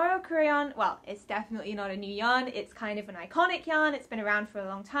 Noro Kureyon, well, it's definitely not a new yarn. It's kind of an iconic yarn. It's been around for a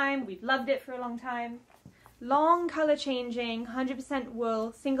long time. We've loved it for a long time. Long colour changing, 100%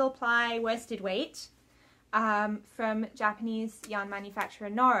 wool, single ply, worsted weight, from Japanese yarn manufacturer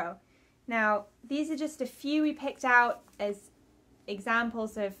Noro. Now, these are just a few we picked out as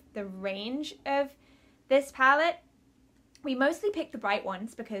examples of the range of this palette. We mostly picked the bright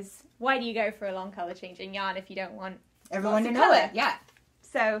ones because why do you go for a long colour changing yarn if you don't want everyone to know it? Yeah.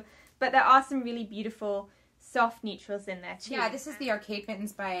 So, but there are some really beautiful soft neutrals in there too. Yeah, this is the Arcade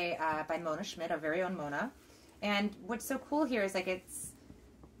Mittens by Mona Schmidt, our very own Mona. And what's so cool here is like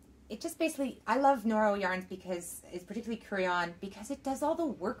it just basically, I love Noro yarns because, it's particularly Kureyon, because it does all the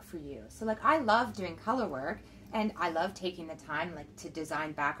work for you. So like I love doing color work, and I love taking the time like to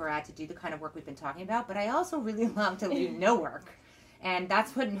design Baccarat, to do the kind of work we've been talking about, but I also really love to do no work. And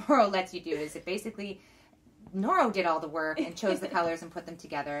that's what Noro lets you do, is it basically, Noro did all the work and chose the colors and put them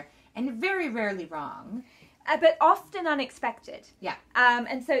together, and very rarely wrong. But often unexpected. Yeah.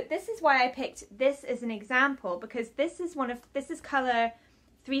 And so this is why I picked this as an example, because this is color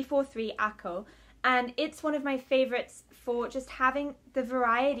 343 Akko, and it's one of my favorites for just having the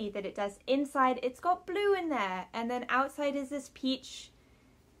variety that it does. Inside, it's got blue in there, and then outside is this peach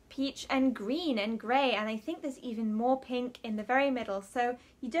and green and grey, and I think there's even more pink in the very middle, so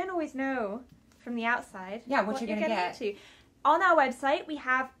you don't always know from the outside what you're going to get. Into. On our website, we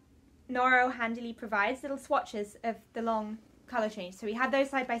have Noro handily provides little swatches of the long colour change. So we had those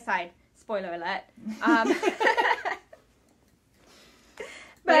side by side. Spoiler alert.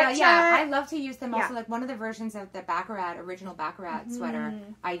 But yeah, I love to use them also. Like one of the versions of the Baccarat, original Baccarat sweater,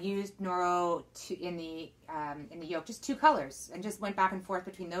 I used Noro in the yoke, just 2 colors, and just went back and forth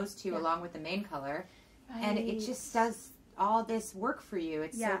between those 2 along with the main color, and it just does all this work for you.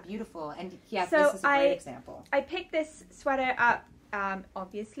 It's so beautiful, and so this is a great example. I picked this sweater up.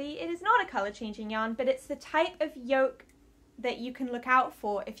 Obviously, it is not a color changing yarn, but it's the type of yoke that you can look out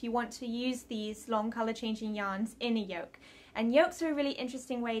for if you want to use these long color changing yarns in a yoke. And yokes are a really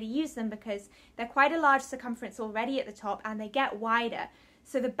interesting way to use them because they're quite a large circumference already at the top and they get wider.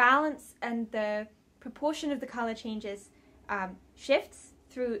 So the balance and the proportion of the color changes shifts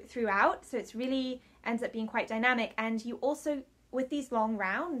throughout. So it's really ends up being quite dynamic. And you also, with these long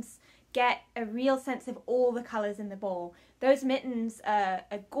rounds, get a real sense of all the colors in the ball. Those mittens are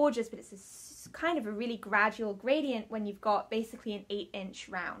gorgeous, but it's kind of a really gradual gradient when you've got basically an 8-inch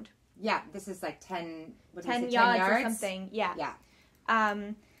round. Yeah, this is like 10 yards or something. Yeah.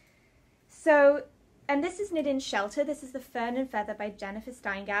 So, and this is knit in Shelter. This is the Fern and Feather by Jennifer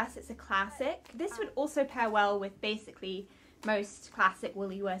Steingass. It's a classic. This would also pair well with basically most classic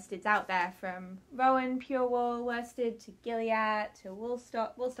woolly worsteds out there, from Rowan pure wool worsted to Gilead to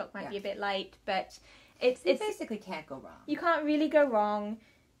Woolstock. Woolstock might be a bit light, but it's basically can't go wrong. You can't really go wrong.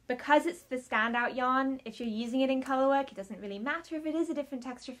 Because it's the standout yarn, if you're using it in colour work, it doesn't really matter if it is a different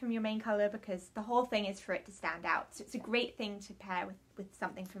texture from your main colour because the whole thing is for it to stand out. So it's a great thing to pair with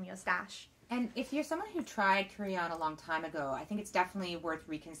something from your stash. And if you're someone who tried Kureyon a long time ago, I think it's definitely worth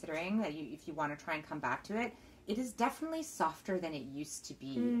reconsidering that if you want to try and come back to it. It is definitely softer than it used to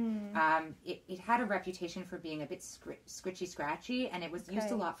be. It had a reputation for being a bit squishy, scratchy, and it was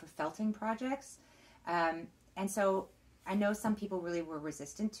used a lot for felting projects. And so I know some people really were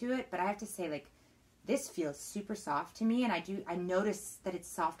resistant to it, but I have to say, like, this feels super soft to me, and I notice that it's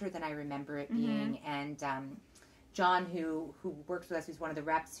softer than I remember it being. And John, who works with us, who's one of the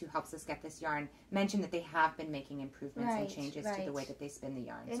reps who helps us get this yarn, mentioned that they have been making improvements and changes to the way that they spin the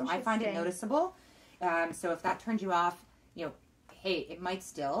yarn. So I find it noticeable. So if that turns you off, you know, hey, it might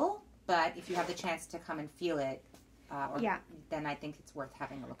still, but if you have the chance to come and feel it, then I think it's worth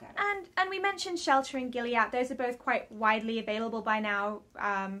having a look at it. And we mentioned Shelter and Gilead. Those are both quite widely available by now,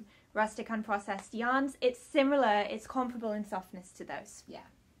 rustic unprocessed yarns. It's similar, it's comparable in softness to those. Yeah.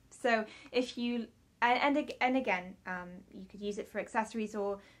 So if you, and again, you could use it for accessories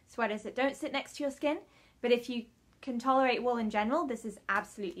or sweaters that don't sit next to your skin, but if you can tolerate wool in general, this is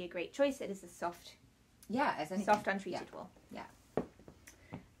absolutely a great choice. It is a soft, soft untreated wool. Yeah.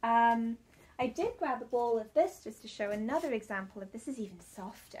 I did grab a ball of this just to show another example of this is even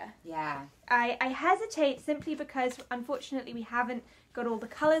softer. Yeah. I hesitate simply because unfortunately we haven't got all the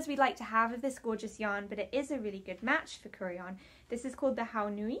colours we'd like to have of this gorgeous yarn, but it is a really good match for Kureyon. This is called the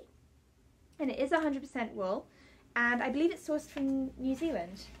Haunui, and it is 100% wool, and I believe it's sourced from New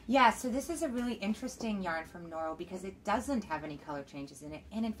Zealand. Yeah, so this is a really interesting yarn from Noro because it doesn't have any color changes in it,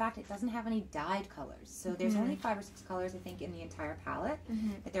 and in fact it doesn't have any dyed colors. So there's only 5 or 6 colors, I think, in the entire palette,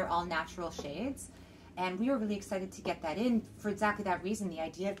 but they're all natural shades. And we were really excited to get that in for exactly that reason, the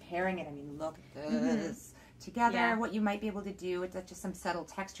idea of pairing it. I mean, look at this together, what you might be able to do with just some subtle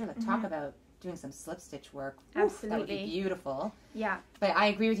texture. Like, talk about doing some slip stitch work. Absolutely. That would be beautiful. Yeah. But I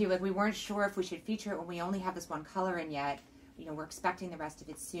agree with you. Like, we weren't sure if we should feature it when we only have this one color in yet. You know, we're expecting the rest of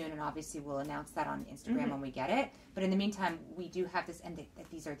it soon, and obviously we'll announce that on Instagram when we get it. But in the meantime, we do have this, and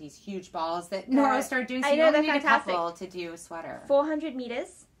these are these huge balls that Nora started doing. So you only need a couple to do a sweater. 400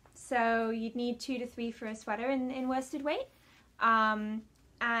 meters. So you'd need 2 to 3 for a sweater in worsted weight.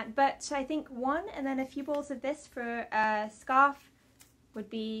 But I think 1 and then a few balls of this for a scarf would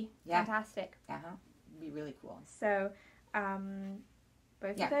be fantastic. Would be really cool. So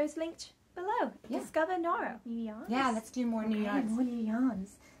both of those linked below. Discover Noro. New yarns. Yeah, let's do more new yarns. More new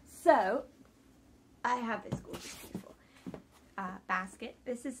yarns. So I have this gorgeous, beautiful basket.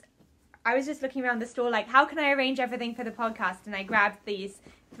 This is, I was just looking around the store like, how can I arrange everything for the podcast? And I grabbed these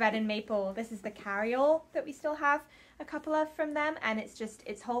thread and maple. This is the carryall that we still have a couple of from them, and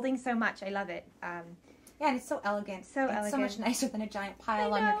it's holding so much. I love it. Yeah, and it's so elegant. It's so much nicer than a giant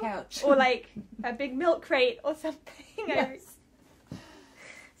pile on your couch. Or like a big milk crate or something. Yes.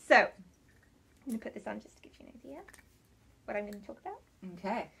 So, I'm going to put this on just to give you an idea what I'm going to talk about.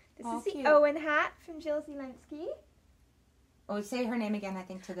 Okay. This is the Owen hat from Jill Zielinski. Oh, say her name again, I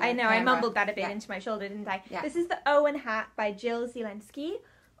think, to the I know, camera. I mumbled that a bit into my shoulder, didn't I? Yeah. This is the Owen hat by Jill Zielinski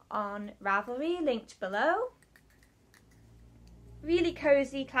on Ravelry, linked below. Really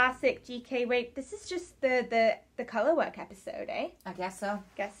cozy, classic GK weight. This is just the color work episode, eh? I guess so.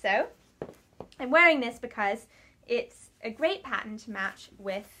 Guess so. I'm wearing this because it's a great pattern to match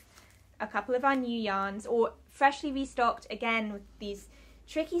with a couple of our new yarns, or freshly restocked, again, with these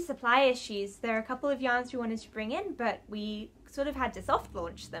tricky supply issues. There are a couple of yarns we wanted to bring in, but we sort of had to soft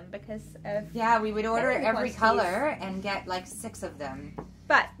launch them because of... Yeah, we would order every color and get like 6 of them.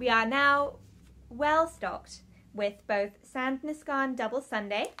 But we are now well stocked with both Sandnesgarn Double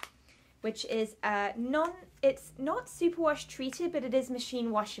Sunday, which is it's not superwash treated, but it is machine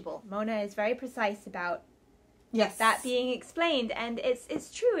washable. Mona is very precise about that being explained, and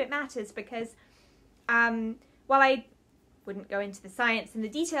it's true, it matters, because while I wouldn't go into the science and the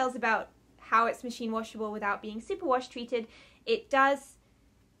details about how it's machine washable without being superwash treated, it does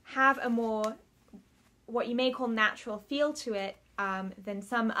have a more, what you may call, natural feel to it than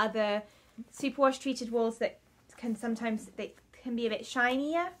some other superwash treated wools that can sometimes, they can be a bit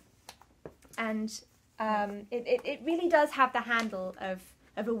shinier, and it really does have the handle of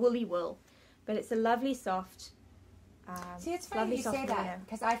a woolly wool, but it's a lovely soft. See, it's funny you say that,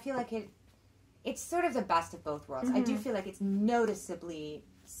 because I feel like it's sort of the best of both worlds. I do feel like it's noticeably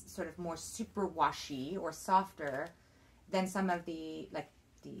sort of more super washy or softer than some of the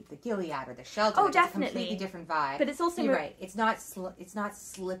Gilead or the Shelter. Oh, it's definitely. a completely different vibe. But it's also... You're right. It's not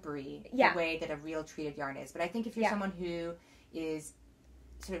slippery the way that a real treated yarn is. But I think if you're someone who is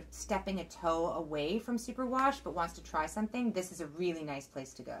sort of stepping a toe away from superwash but wants to try something, this is a really nice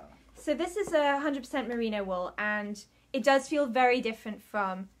place to go. So this is a 100% merino wool, and it does feel very different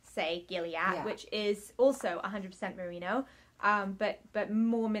from, say, Gilead, which is also 100% merino, but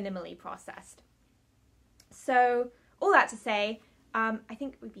more minimally processed. So all that to say, I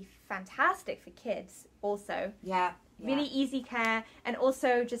think it would be fantastic for kids also. Yeah. Really easy care, and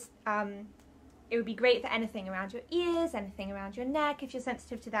also just it would be great for anything around your ears, anything around your neck if you're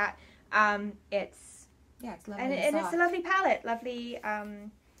sensitive to that. It's lovely and it's a lovely palette, lovely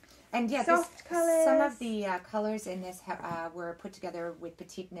and soft colors. Some of the colors in this were put together with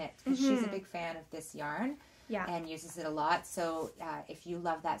Petite Knit, because she's a big fan of this yarn. Yeah. And uses it a lot. So if you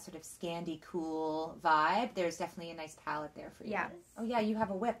love that sort of Scandi cool vibe, there's definitely a nice palette there for you. Yeah. Oh yeah, you have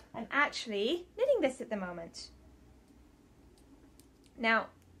a whip. I'm actually knitting this at the moment. Now,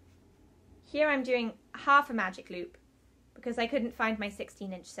 here I'm doing half a magic loop because I couldn't find my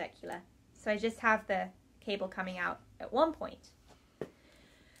 16-inch circular. So I just have the cable coming out at one point.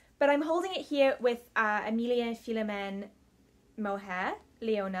 But I'm holding it here with Amelia Philomene Mohair,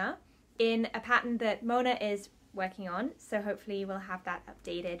 Leona, in a pattern that Mona is working on, so hopefully we'll have that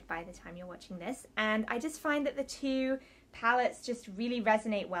updated by the time you're watching this. And I just find that the two palettes just really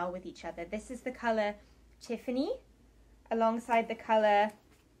resonate well with each other. This is the colour Tiffany, alongside the colour,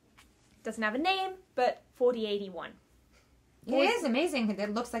 doesn't have a name, but 4081. It is amazing.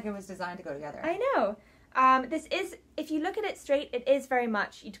 It looks like it was designed to go together. I know. This is, if you look at it straight, it is very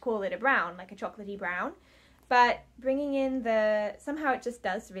much, you'd call it a brown, like a chocolatey brown. But bringing in somehow it just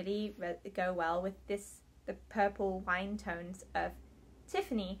does really go well with the purple wine tones of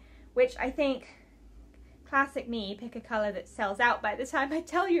Tiffany, which I think, classic me, pick a colour that sells out by the time I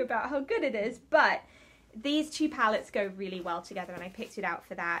tell you about how good it is. But these two palettes go really well together, and I picked it out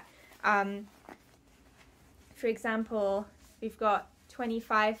for that. For example, we've got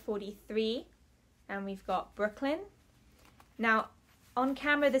 2543, and we've got Brooklyn. Now, on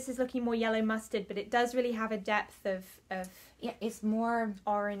camera, this is looking more yellow mustard, but it does really have a depth of it's more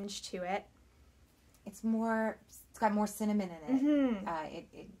orange to it. It's got more cinnamon in it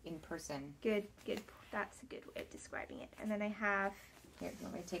in person. Good. That's a good way of describing it. And then I have... Here, you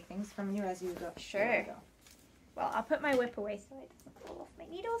want me to take things from you as you go? Sure. Go. Well, I'll put my whip away so it doesn't fall off my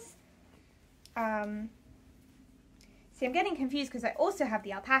needles. See, I'm getting confused because I also have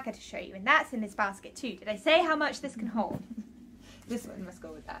the alpaca to show you, and that's in this basket too. Did I say how much this can hold? This one must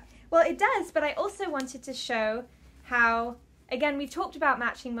go with that. Well, it does, but I also wanted to show how, again, we've talked about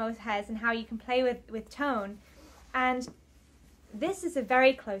matching mohairs and how you can play with tone, and this is a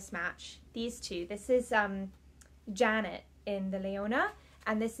very close match, these two. This is Janet in the Leona,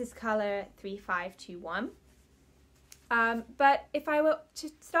 and this is colour 3521. But if I were to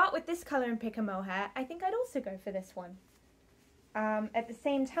start with this colour and pick a mohair, I think I'd also go for this one. At the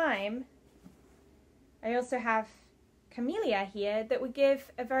same time, I also have Camellia here that would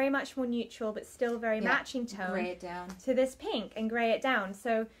give a very much more neutral but still very matching tone gray it down to this pink and grey it down.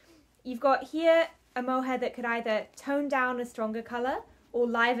 So you've got here a mohair that could either tone down a stronger colour or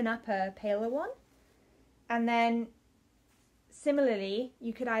liven up a paler one. And then similarly,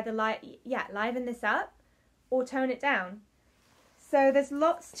 you could either liven this up or tone it down. So there's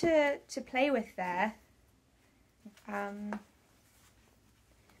lots to play with there.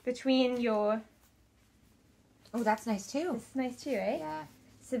 Between your... Oh, that's nice too. This is nice too, eh? Yeah.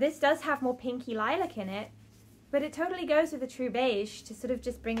 So this does have more pinky lilac in it, but it totally goes with a true beige to sort of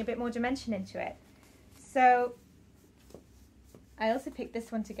just bring a bit more dimension into it. So I also picked this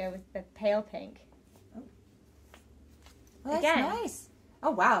one to go with the pale pink. Oh. Well, that's nice.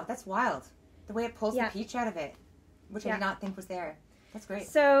 Oh, wow. That's wild. The way it pulls the peach out of it, which I did not think was there. That's great.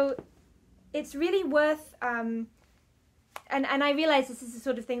 So it's really worth, and I realize this is the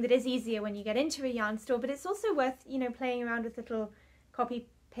sort of thing that is easier when you get into a yarn store, but it's also worth, you know, playing around with little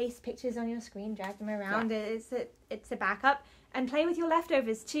copy-paste pictures on your screen, drag them around. Yeah. It's a backup. And play with your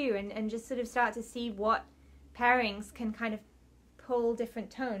leftovers too, and just sort of start to see what pairings can kind of pull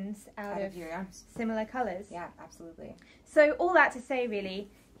different tones out of your yarns. Similar colours. Yeah, absolutely. So all that to say, really,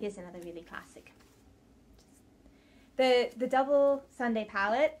 here's another really classic. The double Sunday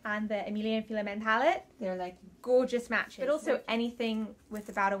palette and the Emilia and Philomen palette, they're like gorgeous matches. But also anything with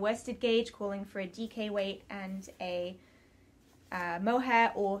about a worsted gauge calling for a DK weight and a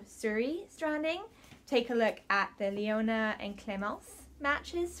mohair or suri stranding. Take a look at the Leona and Clémence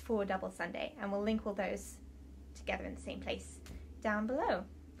matches for double Sunday, and we'll link all those together in the same place down below.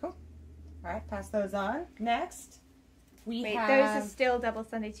 Cool. All right, pass those on. Next, we have... those are still double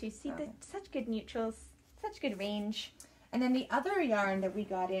Sunday too. See, they're such good neutrals, such good range. And then the other yarn that we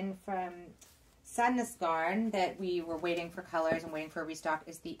got in from Sadness Garn that we were waiting for colors and waiting for a restock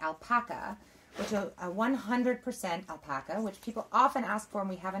is the alpaca, which is a 100% alpaca, which people often ask for, and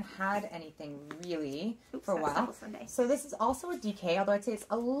we haven't had anything really for a while. So this is also a DK, although I'd say it's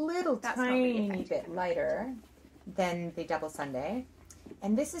a little tiny bit lighter than the double Sunday.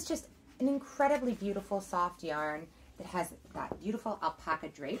 And this is just an incredibly beautiful soft yarn that has that beautiful alpaca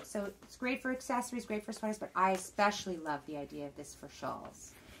drape. So it's great for accessories, great for sweaters, but I especially love the idea of this for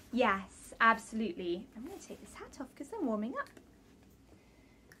shawls. Yes, absolutely. I'm going to take this hat off because I'm warming up.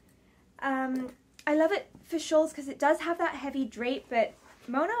 I love it for shawls because it does have that heavy drape, but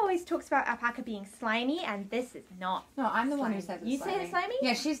Mona always talks about alpaca being slimy, and this is not. No, I'm the one who says it's slimy. You say it's slimy?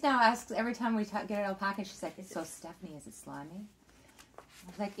 Yeah, she's now asks every time we get an alpaca, she's like, so Stephanie, is it slimy? I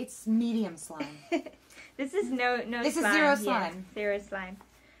was like, it's medium slime. This is no this slime. Is zero slime. Yes, zero slime.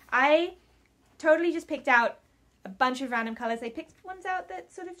 I totally just picked out a bunch of random colours. I picked ones out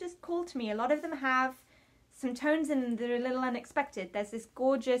that sort of just called to me. A lot of them have some tones in them that are a little unexpected. There's this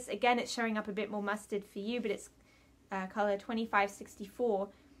gorgeous, again, it's showing up a bit more mustard for you, but it's colour 2564.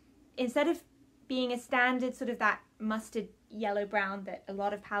 Instead of being a standard sort of that mustard yellow-brown that a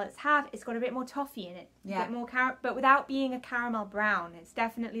lot of palettes have, it's got a bit more toffee in it. Yeah. A bit more but without being a caramel brown. It's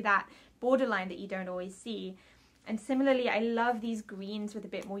definitely that borderline that you don't always see. And similarly, I love these greens with a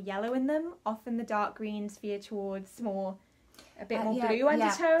bit more yellow in them. Often the dark greens veer towards a bit more blue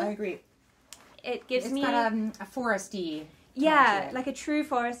undertone. Yeah, I agree. It gives me... It's got a foresty tone, like a true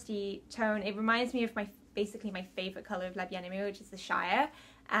foresty tone. It reminds me of basically my favourite colour of La Bien-Aimée, which is the Shire.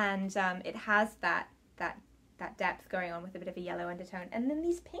 And it has that depth going on with a bit of a yellow undertone. And then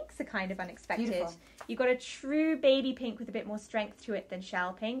these pinks are kind of unexpected. Beautiful. You've got a true baby pink with a bit more strength to it than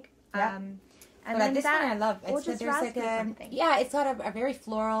shell pink. Yeah. And then this one I love. It's just there's like it's got a very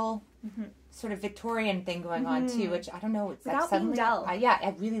floral sort of Victorian thing going on too, which I don't know. It's without being dull. Yeah,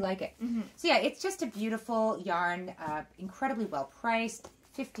 I really like it. So yeah, it's just a beautiful yarn, incredibly well priced,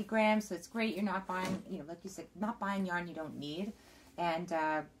 50 grams. So it's great. You're not buying, like you said, not buying yarn you don't need, and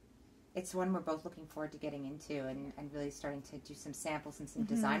it's one we're both looking forward to getting into and really starting to do some samples and some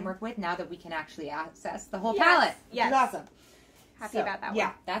design work with now that we can actually access the whole palette. Yes, it's awesome. Happy about that one.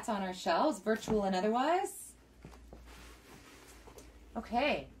 Yeah, that's on our shelves, virtual and otherwise.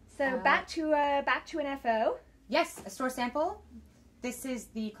 Okay. So back to an FO. Yes, a store sample. This is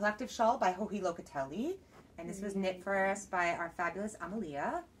the Collective Shawl by Joji Locatelli, and this was knit for us by our fabulous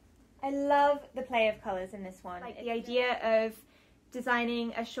Amalia. I love the play of colours in this one. Like the idea of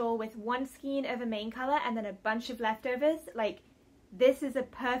designing a shawl with one skein of a main colour and then a bunch of leftovers. Like, this is a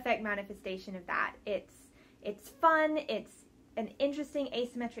perfect manifestation of that. It's fun, it's an interesting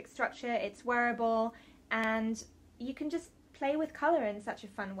asymmetric structure, it's wearable, and you can just play with colour in such a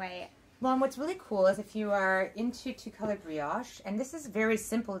fun way. Well, and what's really cool is if you are into two-color brioche, and this is very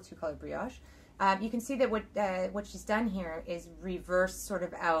simple two-color brioche, you can see that what she's done here is reverse sort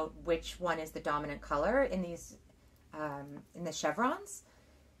of out which one is the dominant color in these in the chevrons.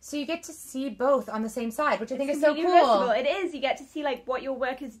 So you get to see both on the same side, which I think is so cool. Reversible. It is. You get to see like what your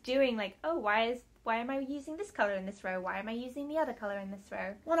work is doing. Like, oh, why am I using this color in this row? Why am I using the other color in this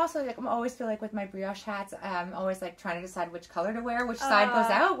row? Well, and also, like, I always feel like with my brioche hats, I'm always like trying to decide which color to wear, which side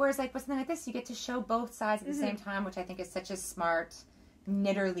goes out. Whereas like with something like this, you get to show both sides at the same time, which I think is such a smart,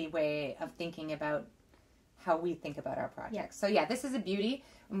 knitterly way of thinking about how we think about our projects. Yeah. So yeah, this is a beauty.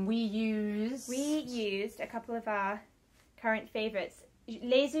 We used a couple of our current favorites.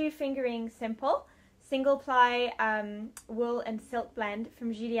 laser fingering simple, single ply wool and silk blend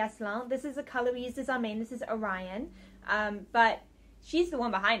from Julie Asselin. This is a color we used as our main. This is Orion, but she's the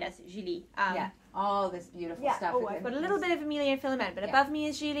one behind us, Julie. All this beautiful stuff. Oh, I've got a little bit of Amelia and Filament, but above me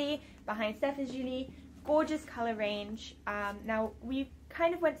is Julie, behind Steph is Julie. Gorgeous color range. Now, we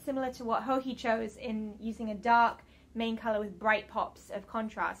kind of went similar to what Hohi chose in using a dark main color with bright pops of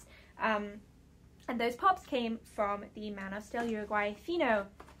contrast. And those pops came from the Man of Steel Uruguay Fino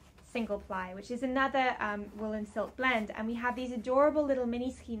single ply, which is another wool and silk blend. And we have these adorable little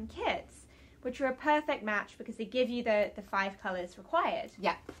mini skein kits, which are a perfect match because they give you the 5 colors required.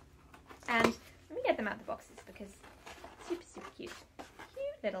 Yeah. And let me get them out of the boxes because super, super cute.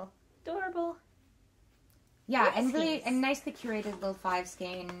 Cute little, adorable. Yeah, and really and nicely curated little 5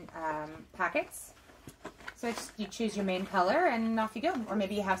 skein packets. So it's, you choose your main color and off you go. Or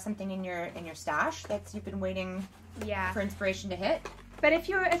maybe you have something in your stash that's you've been waiting for inspiration to hit. But if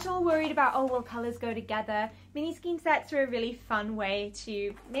you're at all worried about, oh, will colors go together, mini skein sets are a really fun way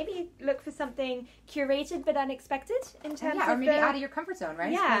to maybe look for something curated but unexpected in terms of or maybe out of your comfort zone,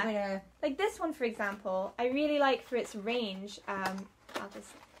 right? Yeah. Like this one, for example, I really like for its range.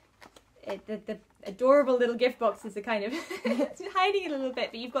 The adorable little gift boxes are kind of hiding it a little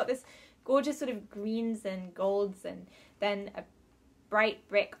bit, but you've got this gorgeous sort of greens and golds and then a bright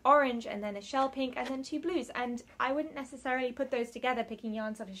brick orange and then a shell pink and then 2 blues, and I wouldn't necessarily put those together picking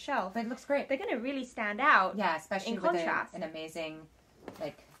yarns off a shelf. But it looks great. They're going to really stand out. Yeah, especially in with contrast. an amazing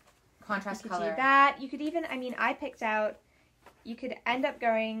like contrast you could color. do that. You could even, I mean, I picked out, you could end up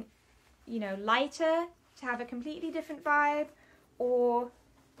going, you know, lighter to have a completely different vibe, or,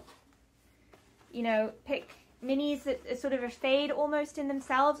 you know, pick minis that are sort of a fade almost in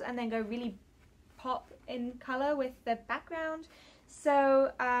themselves and then go really pop in color with the background.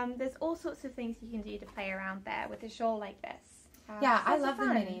 So there's all sorts of things you can do to play around there with a shawl like this. Yeah, I love the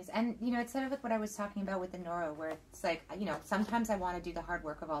minis. And, you know, it's sort of like what I was talking about with the Noro, where it's like, you know, sometimes I want to do the hard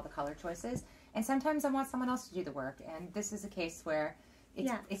work of all the color choices, and sometimes I want someone else to do the work. And this is a case where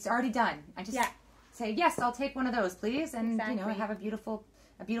it's already done. I just say, yes, I'll take one of those, please. And, you know, have a beautiful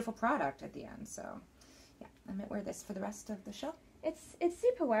product at the end. So, yeah, I might wear this for the rest of the show. It's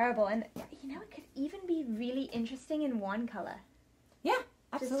super wearable, and, you know, it could even be really interesting in one color. Yeah,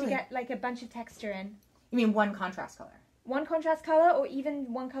 absolutely. Just to get, like, a bunch of texture in. You mean one contrast color? One contrast color, or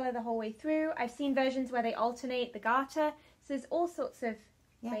even one color the whole way through. I've seen versions where they alternate the garter. So there's all sorts of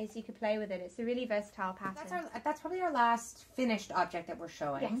ways you could play with it. It's a really versatile pattern. That's probably our last finished object that we're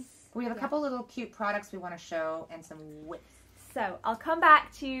showing. Yes. We have a couple little cute products we want to show and some width. So I'll come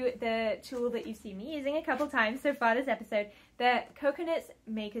back to the tool that you've seen me using a couple times so far this episode, the Coconuts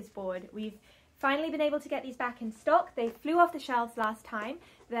Maker's Board. We've finally been able to get these back in stock. They flew off the shelves last time,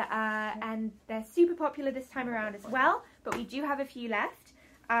 and they're super popular this time around as well, but we do have a few left.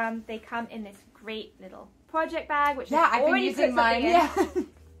 They come in this great little project bag, which I've been using mine.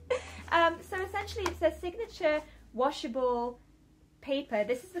 So essentially it's a signature washable paper.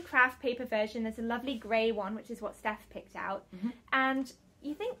 This is the craft paper version. There's a lovely grey one, which is what Steph picked out. And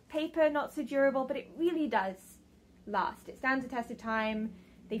you think paper not so durable, but it really does last. It stands the test of time.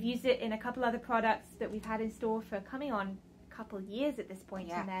 They've used it in a couple other products that we've had in store for coming on a couple years at this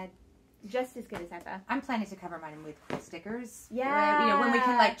point, and they're just as good as ever. I'm planning to cover mine with cool stickers. Yeah. You know, when we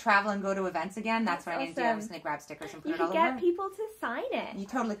can like travel and go to events again, that's what I need to do. I'm just going to grab stickers and put it all over. You could get people to sign it. You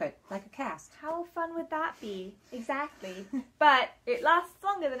totally could. Like a cast. How fun would that be? Exactly. But it lasts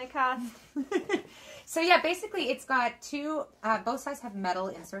longer than a cast. So yeah, basically it's got two, both sides have metal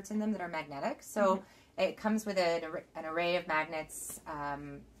inserts in them that are magnetic. So it comes with an array of magnets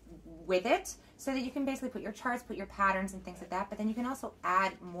with it, so that you can basically put your charts, put your patterns and things like that, but then you can also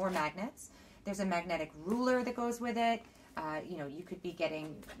add more magnets. There's a magnetic ruler that goes with it. You know, you could be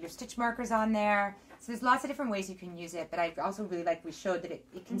getting your stitch markers on there. So there's lots of different ways you can use it, but I also really like we showed that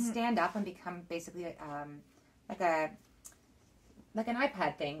it can stand up and become basically like an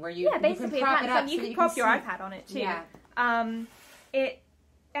iPad thing where you can prop it up. You can prop your iPad on it too. Yeah.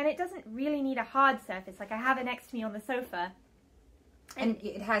 It doesn't really need a hard surface. Like I have it next to me on the sofa. And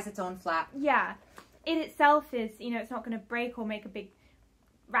it has its own flap. Yeah. It itself is, you know, it's not going to break or make a big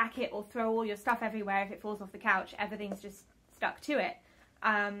racket or throw all your stuff everywhere if it falls off the couch. Everything's just stuck to it.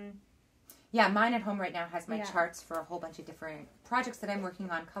 Yeah, mine at home right now has my charts for a whole bunch of different projects that I'm working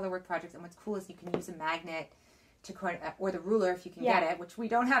on, colorwork projects. And what's cool is you can use a magnet to, or the ruler if you can get it, which we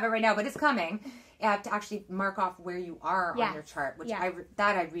don't have it right now, but it's coming, to actually mark off where you are on your chart, which I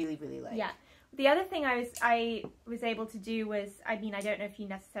really, really like. Yeah. The other thing I was able to do was, I mean, I don't know if you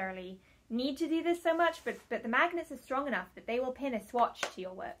necessarily need to do this so much, but the magnets are strong enough that they will pin a swatch to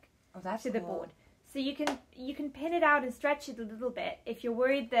your work, to the board. So you can pin it out and stretch it a little bit if you're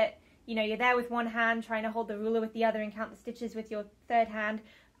worried that, you know, you're there with one hand trying to hold the ruler with the other and count the stitches with your third hand,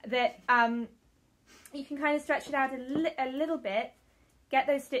 that you can kind of stretch it out a little bit, get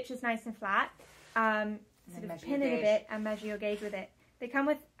those stitches nice and flat, sort of pin it a bit and measure your gauge with it. They come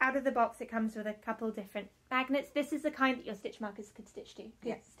with, out of the box, it comes with a couple different magnets. This is the kind that your stitch markers could stick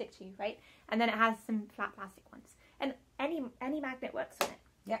to, right? And then it has some flat plastic ones. And any magnet works on it.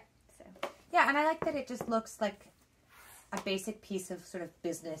 Yeah. So. Yeah, and I like that it just looks like a basic piece of sort of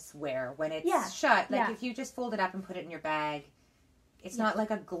business wear when it's shut. Like if you just fold it up and put it in your bag, it's not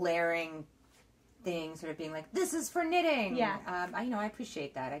like a glaring thing sort of being like, this is for knitting. Yeah. I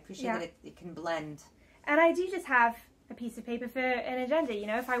appreciate that. I appreciate that it can blend. And I do just have a piece of paper for an agenda. You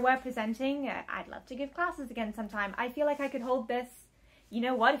know, if I were presenting, I'd love to give classes again sometime. I feel like I could hold this. You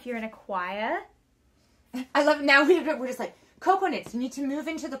know what? If you're in a choir. I love it. Now we're just like, Cocoa Knits, you need to move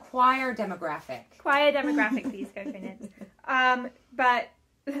into the choir demographic. Choir demographic, please, Cocoa Knits. But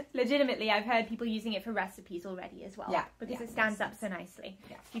legitimately, I've heard people using it for recipes already as well. Yeah. Because it stands up so nicely.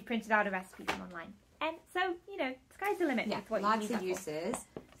 Yeah. If you printed out a recipe from online. And so, you know, sky's the limit. Yeah, with what lots you of uses.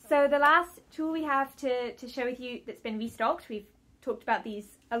 So the last tool we have to share with you that's been restocked, we've talked about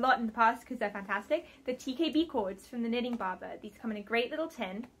these a lot in the past because they're fantastic, the TKB cords from the Knitting Barber. These come in a great little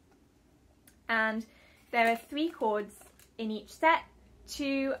tin. And there are 3 cords in each set,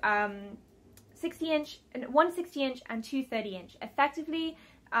 2 60-inch, 1 60-inch and 2 30-inch. Effectively,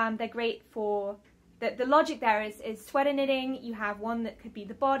 they're great for, the logic there is sweater knitting. You have 1 that could be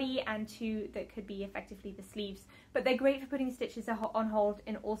the body and 2 that could be effectively the sleeves. But they're great for putting stitches on hold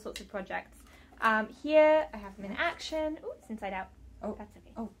in all sorts of projects. Here, I have them in action. Oh, it's inside out. Oh, that's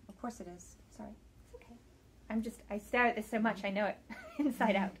okay. Oh, of course it is. Sorry. It's okay. I stare at this so much, I know it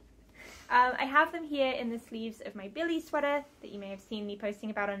inside out. I have them here in the sleeves of my Billy sweater that you may have seen me posting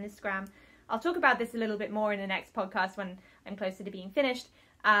about on Instagram. I'll talk about this a little bit more in the next podcast when I'm closer to being finished.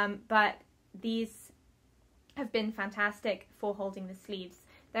 But these have been fantastic for holding the sleeves.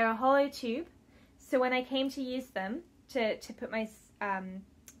 They're a hollow tube, so when I came to use them to put my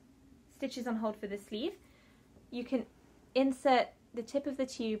stitches on hold for the sleeve, you can insert the tip of the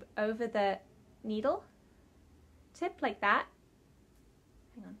tube over the needle tip like that.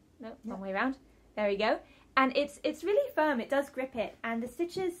 Hang on. No, wrong way around. There we go. And it's really firm. It does grip it. And the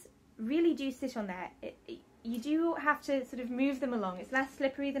stitches really do sit on there. You do have to sort of move them along. It's less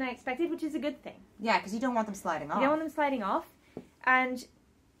slippery than I expected, which is a good thing. Yeah, because you don't want them sliding off. You don't want them sliding off. And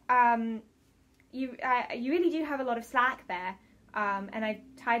you really do have a lot of slack there. And I've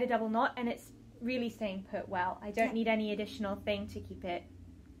tied a double knot, and it's really staying put well. I don't need any additional thing to keep it.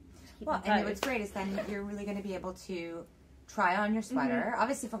 And what's great is then you're really going to be able to try on your sweater.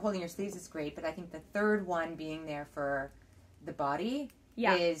 Obviously for holding your sleeves is great, but I think the third one being there for the body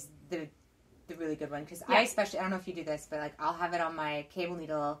is the really good one. Because I don't know if you do this, but like I'll have it on my cable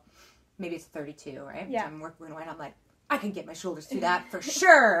needle, maybe it's 32, right? Yeah. I'm working away and I'm like, I can get my shoulders through that for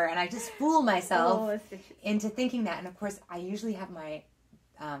sure. And I just fool myself into thinking that. And of course I usually have my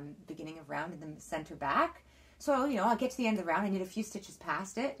beginning of round in the center back. So, you know, I'll get to the end of the round, I need a few stitches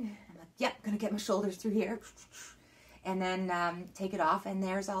past it. I'm like, yep, gonna get my shoulders through here. And then take it off, and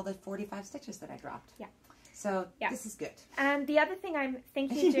there's all the 45 stitches that I dropped. Yeah. So this is good. And the other thing I'm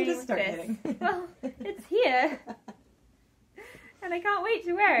thinking of doing with this, well, it's here, and I can't wait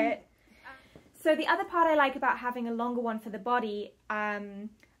to wear it. So the other part I like about having a longer one for the body,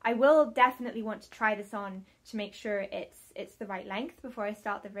 I will definitely want to try this on to make sure it's the right length before I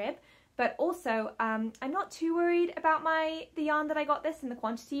start the rib. But also, I'm not too worried about the yarn that I got this and the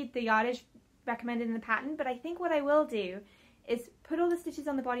quantity, the yardage recommended in the pattern, but I think what I will do is put all the stitches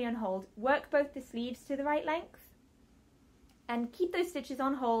on the body on hold, work both the sleeves to the right length, and keep those stitches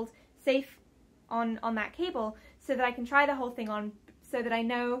on hold, safe on that cable, so that I can try the whole thing on, so that I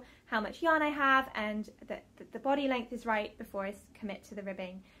know how much yarn I have and that the body length is right before I commit to the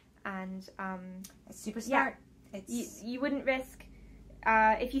ribbing. And it's super smart. You wouldn't risk,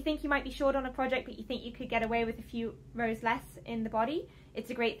 if you think you might be short on a project but you think you could get away with a few rows less in the body, it's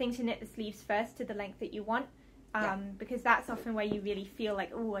a great thing to knit the sleeves first to the length that you want, because that's often where you really feel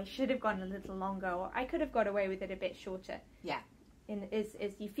like, oh, I should have gone a little longer, or I could have got away with it a bit shorter. Yeah.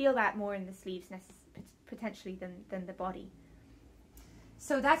 Is you feel that more in the sleeves potentially than the body.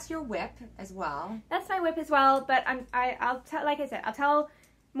 So that's your whip as well. That's my whip as well, but I'll tell, like I said, I'll tell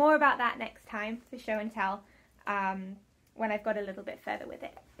more about that next time for show and tell, when I've got a little bit further with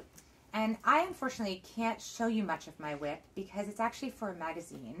it. And I unfortunately can't show you much of my whip because it's actually for a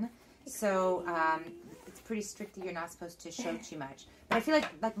magazine. So it's pretty strict that you're not supposed to show too much. But I feel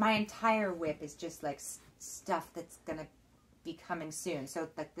like my entire whip is just like stuff that's going to be coming soon. So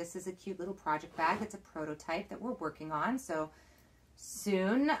like this is a cute little project bag. It's a prototype that we're working on. So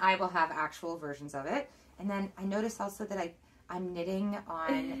soon I will have actual versions of it. And then I noticed also that I'm knitting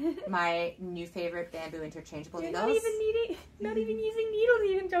on my new favorite bamboo interchangeable needles. Not even using needles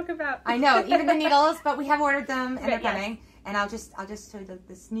you can talk about. I know, even the needles, but we have ordered them and they're yes. coming. And I'll just show you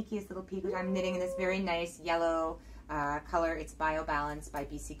the sneakiest little peek, which I'm knitting in this very nice yellow color. It's Bio Balance by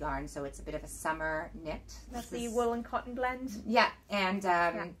BC Garn, so it's a bit of a summer knit. That's the wool and cotton blend. Yeah, and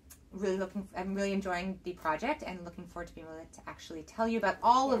I'm really enjoying the project and looking forward to being able to actually tell you about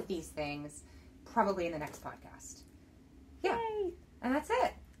all of these things probably in the next podcast. Yeah, Yay. And that's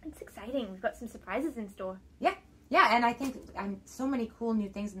it. It's exciting. We've got some surprises in store. Yeah, and I think so many cool new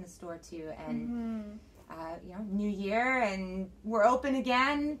things in the store too, and you know, new year, and we're open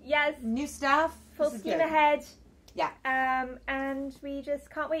again. Yes. New stuff. Full steam ahead. Yeah. And we just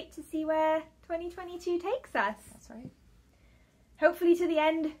can't wait to see where 2022 takes us. That's right. Hopefully to the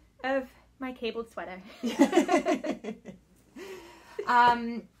end of my cabled sweater.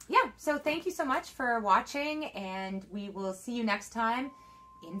 Yeah, so thank you so much for watching, and we will see you next time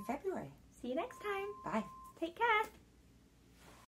in February. See you next time. Bye. Take care.